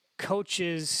development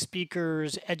coaches,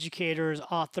 speakers, educators,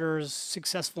 authors,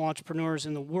 successful entrepreneurs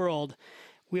in the world.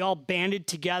 We all banded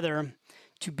together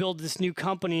to build this new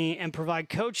company and provide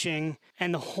coaching.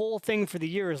 And the whole thing for the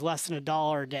year is less than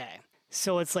 $1 a day.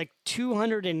 So it's like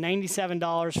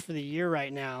 $297 for the year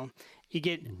right now. You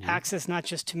get access not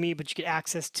just to me, but you get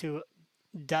access to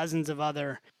dozens of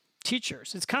other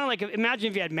teachers. It's kind of like, imagine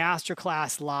if you had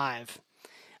Masterclass Live.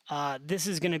 This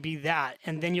is going to be that.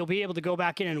 And then you'll be able to go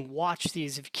back in and watch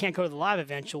these. If you can't go to the live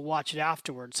event, you'll watch it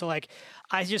afterwards. So like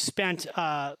I just spent,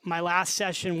 my last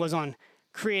session was on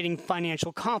creating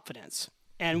financial confidence.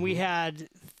 And we had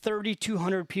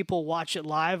 3,200 people watch it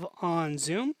live on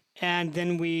Zoom. And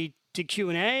then we did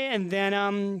Q&A. And then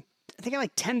I think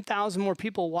like 10,000 more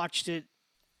people watched it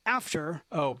after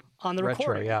on the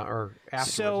recording. Or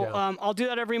afterwards. So I'll do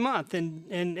that every month.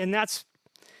 And that's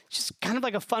just kind of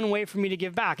like a fun way for me to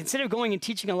give back. Instead of going and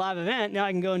teaching a live event, now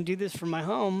I can go and do this from my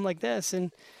home like this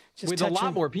and just with a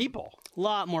lot more people. A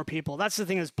lot more people. That's the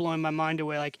thing that's blowing my mind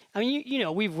away. Like, I mean, you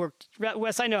know, we've worked,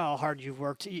 Wes, I know how hard you've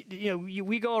worked.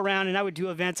 We go around and I would do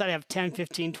events. I'd have 10,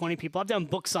 15, 20 people. I've done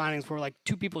book signings where like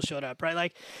 2 people showed up, right?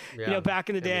 Like, you know, back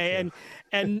in the day.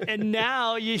 And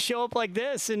now you show up like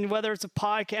this, and whether it's a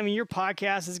podcast, I mean, your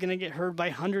podcast is going to get heard by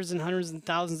hundreds and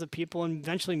thousands of people and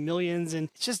eventually millions. And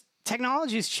it's just,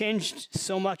 technology has changed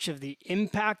so much of the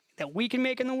impact that we can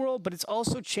make in the world, but it's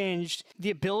also changed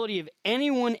the ability of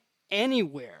anyone,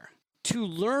 anywhere, to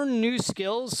learn new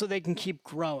skills so they can keep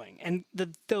growing. And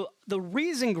the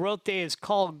reason Growth Day is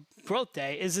called Growth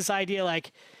Day is this idea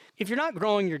like, if you're not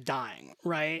growing, you're dying,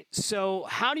 right? So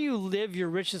how do you live your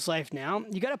richest life now?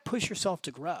 You got to push yourself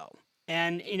to grow.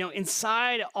 And, you know,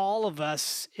 inside all of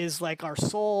us is like our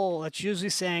soul that's usually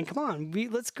saying, come on,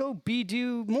 let's go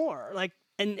do more. Like,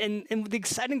 and the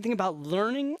exciting thing about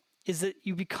learning is that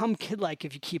you become kid-like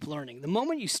if you keep learning. The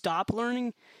moment you stop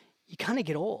learning, you kind of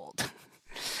get old.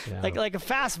 Yeah. Like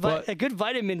a good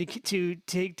vitamin to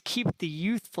keep the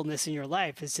youthfulness in your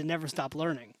life is to never stop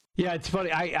learning. Yeah, it's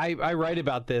funny. I write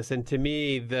about this, and to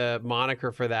me, the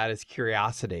moniker for that is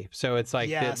curiosity. So it's like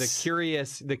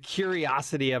the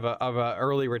curiosity of a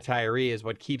early retiree is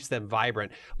what keeps them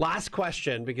vibrant. Last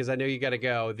question, because I know you got to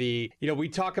go. We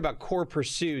talk about core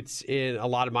pursuits in a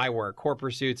lot of my work. Core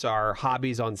pursuits are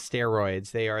hobbies on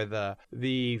steroids. They are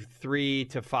the 3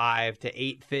 to 5 to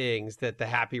 8 things that the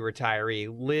happy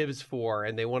retiree lives for,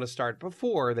 and they want to start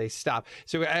before they stop.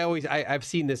 So I've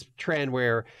seen this trend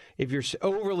where if you're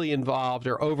overly involved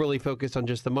or overly focused on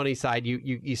just the money side,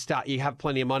 you stop. You have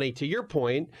plenty of money. To your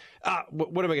point,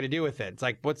 what am I going to do with it? It's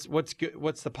like what's good?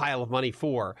 What's the pile of money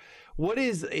for? What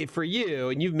is it for you?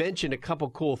 And you've mentioned a couple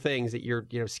cool things that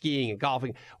you're skiing and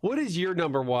golfing. What is your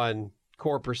number one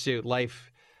core pursuit,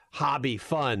 life, hobby,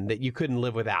 fun that you couldn't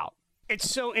live without? It's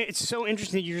so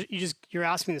interesting that you're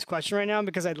asking me this question right now,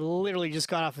 because I literally just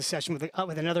got off a session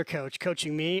with another coach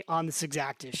coaching me on this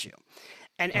exact issue.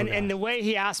 And the way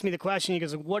he asked me the question, he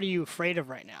goes, what are you afraid of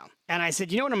right now? And I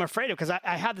said, you know what I'm afraid of? Because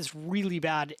I had this really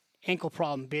bad ankle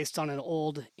problem based on an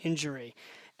old injury.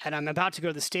 And I'm about to go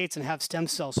to the States and have stem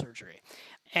cell surgery.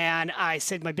 And I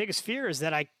said, my biggest fear is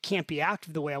that I can't be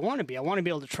active the way I want to be. I want to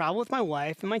be able to travel with my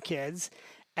wife and my kids.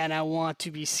 And I want to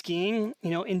be skiing,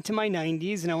 into my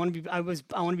 90s. And I want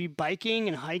to be biking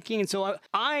and hiking. And so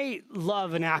I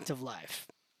love an active life,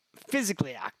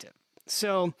 physically active.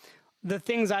 So the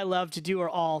things I love to do are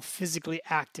all physically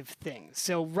active things.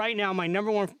 So right now, my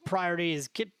number one priority is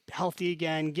get healthy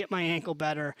again, get my ankle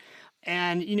better.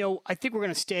 And, I think we're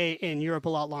going to stay in Europe a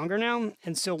lot longer now.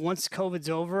 And so once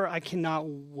COVID's over, I cannot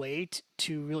wait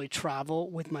to really travel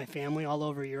with my family all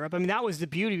over Europe. I mean, that was the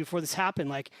beauty before this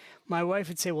happened. Like my wife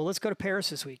would say, well, let's go to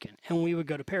Paris this weekend. And we would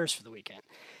go to Paris for the weekend.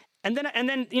 And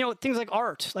then things like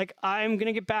art. Like I'm going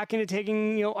to get back into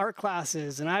taking, art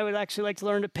classes, and I would actually like to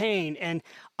learn to paint. And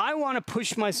I want to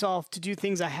push myself to do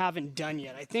things I haven't done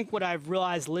yet. I think what I've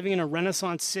realized living in a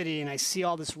Renaissance city, and I see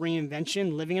all this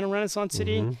reinvention living in a Renaissance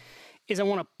city, is I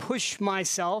want to push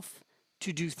myself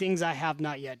to do things I have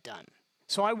not yet done.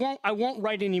 So I won't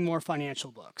write any more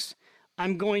financial books.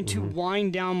 I'm going to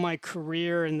wind down my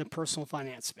career in the personal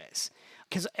finance space,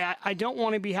 because I don't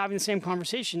want to be having the same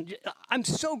conversation. I'm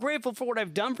so grateful for what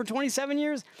I've done for 27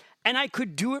 years, and I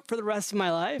could do it for the rest of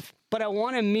my life, but I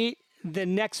want to meet the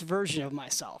next version of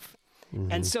myself.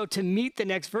 And so to meet the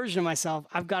next version of myself,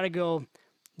 I've got to go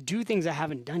do things I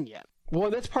haven't done yet. Well,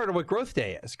 that's part of what Growth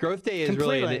Day is. Growth Day is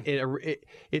really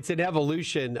it's an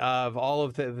evolution of all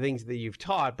of the things that you've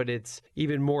taught, but it's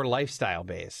even more lifestyle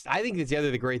based. I think that's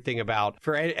the great thing about,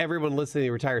 for everyone listening to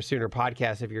the Retire Sooner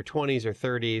podcast, if you're 20s or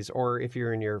 30s, or if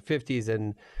you're in your 50s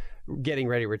and getting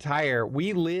ready to retire,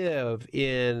 we live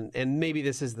in, and maybe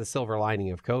this is the silver lining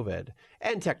of COVID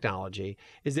and technology,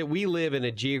 is that we live in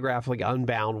a geographically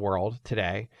unbound world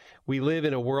today. We live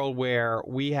in a world where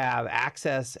we have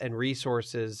access and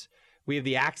resources. We have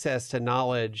the access to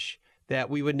knowledge that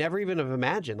we would never even have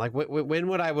imagined. Like when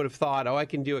would I would have thought, I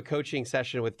can do a coaching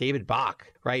session with David Bach,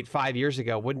 right? 5 years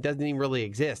ago, doesn't even really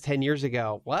exist. 10 years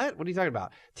ago, what are you talking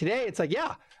about? Today, it's like,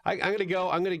 yeah, I'm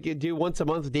going to do once a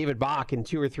month with David Bach and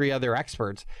 2 or 3 other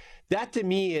experts. That to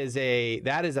me is a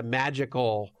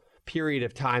magical period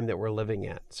of time that we're living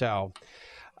in. So,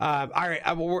 all right,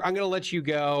 I'm going to let you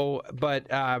go,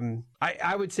 but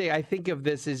I would say I think of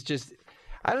this as just,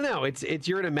 I don't know. It's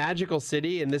you're in a magical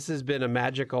city, and this has been a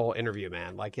magical interview,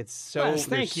 man. Like it's so Wes,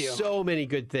 thank you. So many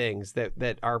good things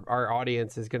that our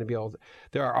audience is going to be able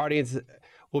to, our audience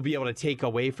will be able to take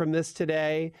away from this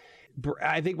today.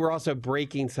 I think we're also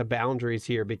breaking some boundaries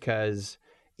here because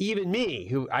even me,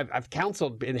 who I've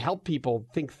counseled and helped people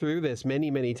think through this many,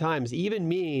 many times, even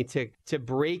me to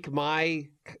break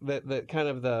the kind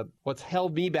of the what's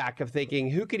held me back of thinking,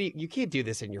 you can't do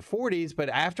this in your 40s. But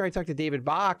after I talked to David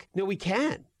Bach, no, we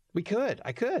can.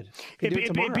 I could.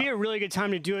 It'd be a really good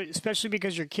time to do it, especially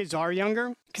because your kids are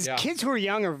younger. Because kids who are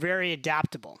young are very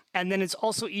adaptable. And then it's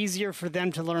also easier for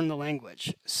them to learn the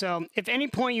language. So if any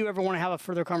point you ever want to have a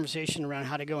further conversation around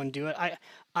how to go and do it,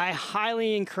 I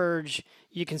highly encourage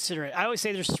you consider it. I always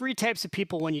say there's 3 types of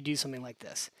people when you do something like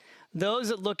this. Those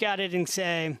that look at it and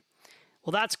say,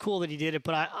 well, that's cool that he did it,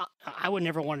 but I would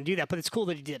never want to do that, but it's cool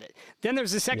that he did it. Then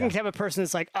there's the second type of person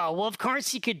that's like, oh, well, of course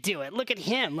he could do it. Look at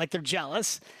him. Like they're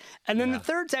jealous. And then the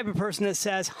third type of person that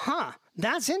says,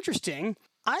 that's interesting.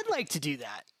 I'd like to do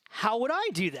that. How would I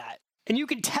do that? And you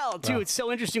can tell, too. It's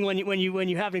so interesting when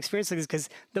you have an experience like this, because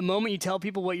the moment you tell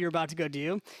people what you're about to go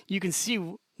do, you can see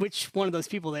which one of those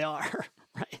people they are,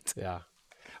 right? Yeah.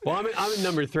 Well, I'm in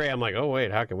number 3. I'm like, oh,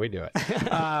 wait, how can we do it?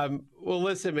 Well,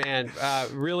 listen, man,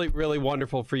 really, really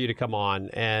wonderful for you to come on.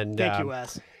 And thank you,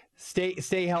 Wes.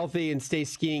 Stay healthy and stay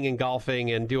skiing and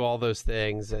golfing and do all those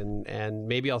things. And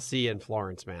maybe I'll see you in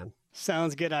Florence, man.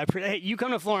 Sounds good. Hey, you come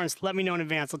to Florence, let me know in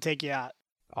advance. I'll take you out.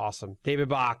 Awesome. David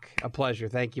Bach, a pleasure.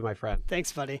 Thank you, my friend.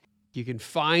 Thanks, buddy. You can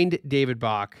find David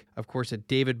Bach, of course, at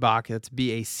David Bach. That's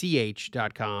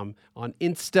BACH.com. On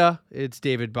Insta, it's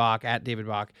David Bach, at David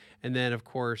Bach. And then, of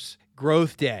course,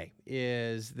 Growth Day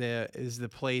is the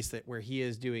place where he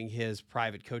is doing his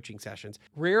private coaching sessions.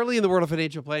 Rarely in the world of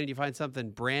financial planning do you find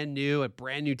something brand new, a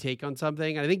brand new take on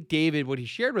something. And I think David, what he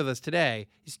shared with us today,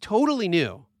 is totally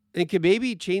new and could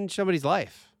maybe change somebody's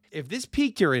life. If this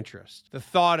piqued your interest, the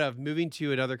thought of moving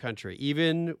to another country,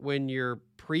 even when you're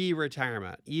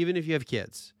pre-retirement, even if you have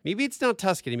kids, maybe it's not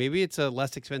Tuscany, maybe it's a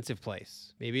less expensive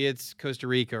place. Maybe it's Costa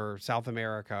Rica or South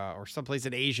America or someplace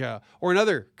in Asia or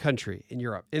another country in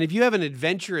Europe. And if you have an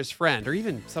adventurous friend or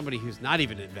even somebody who's not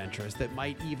even adventurous that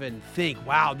might even think,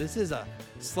 wow, this is a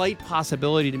slight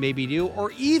possibility to maybe do,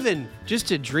 or even just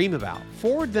to dream about,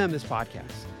 forward them this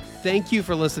podcast. Thank you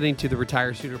for listening to the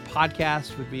Retire Sooner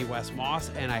podcast with me, Wes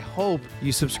Moss, and I hope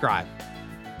you subscribe.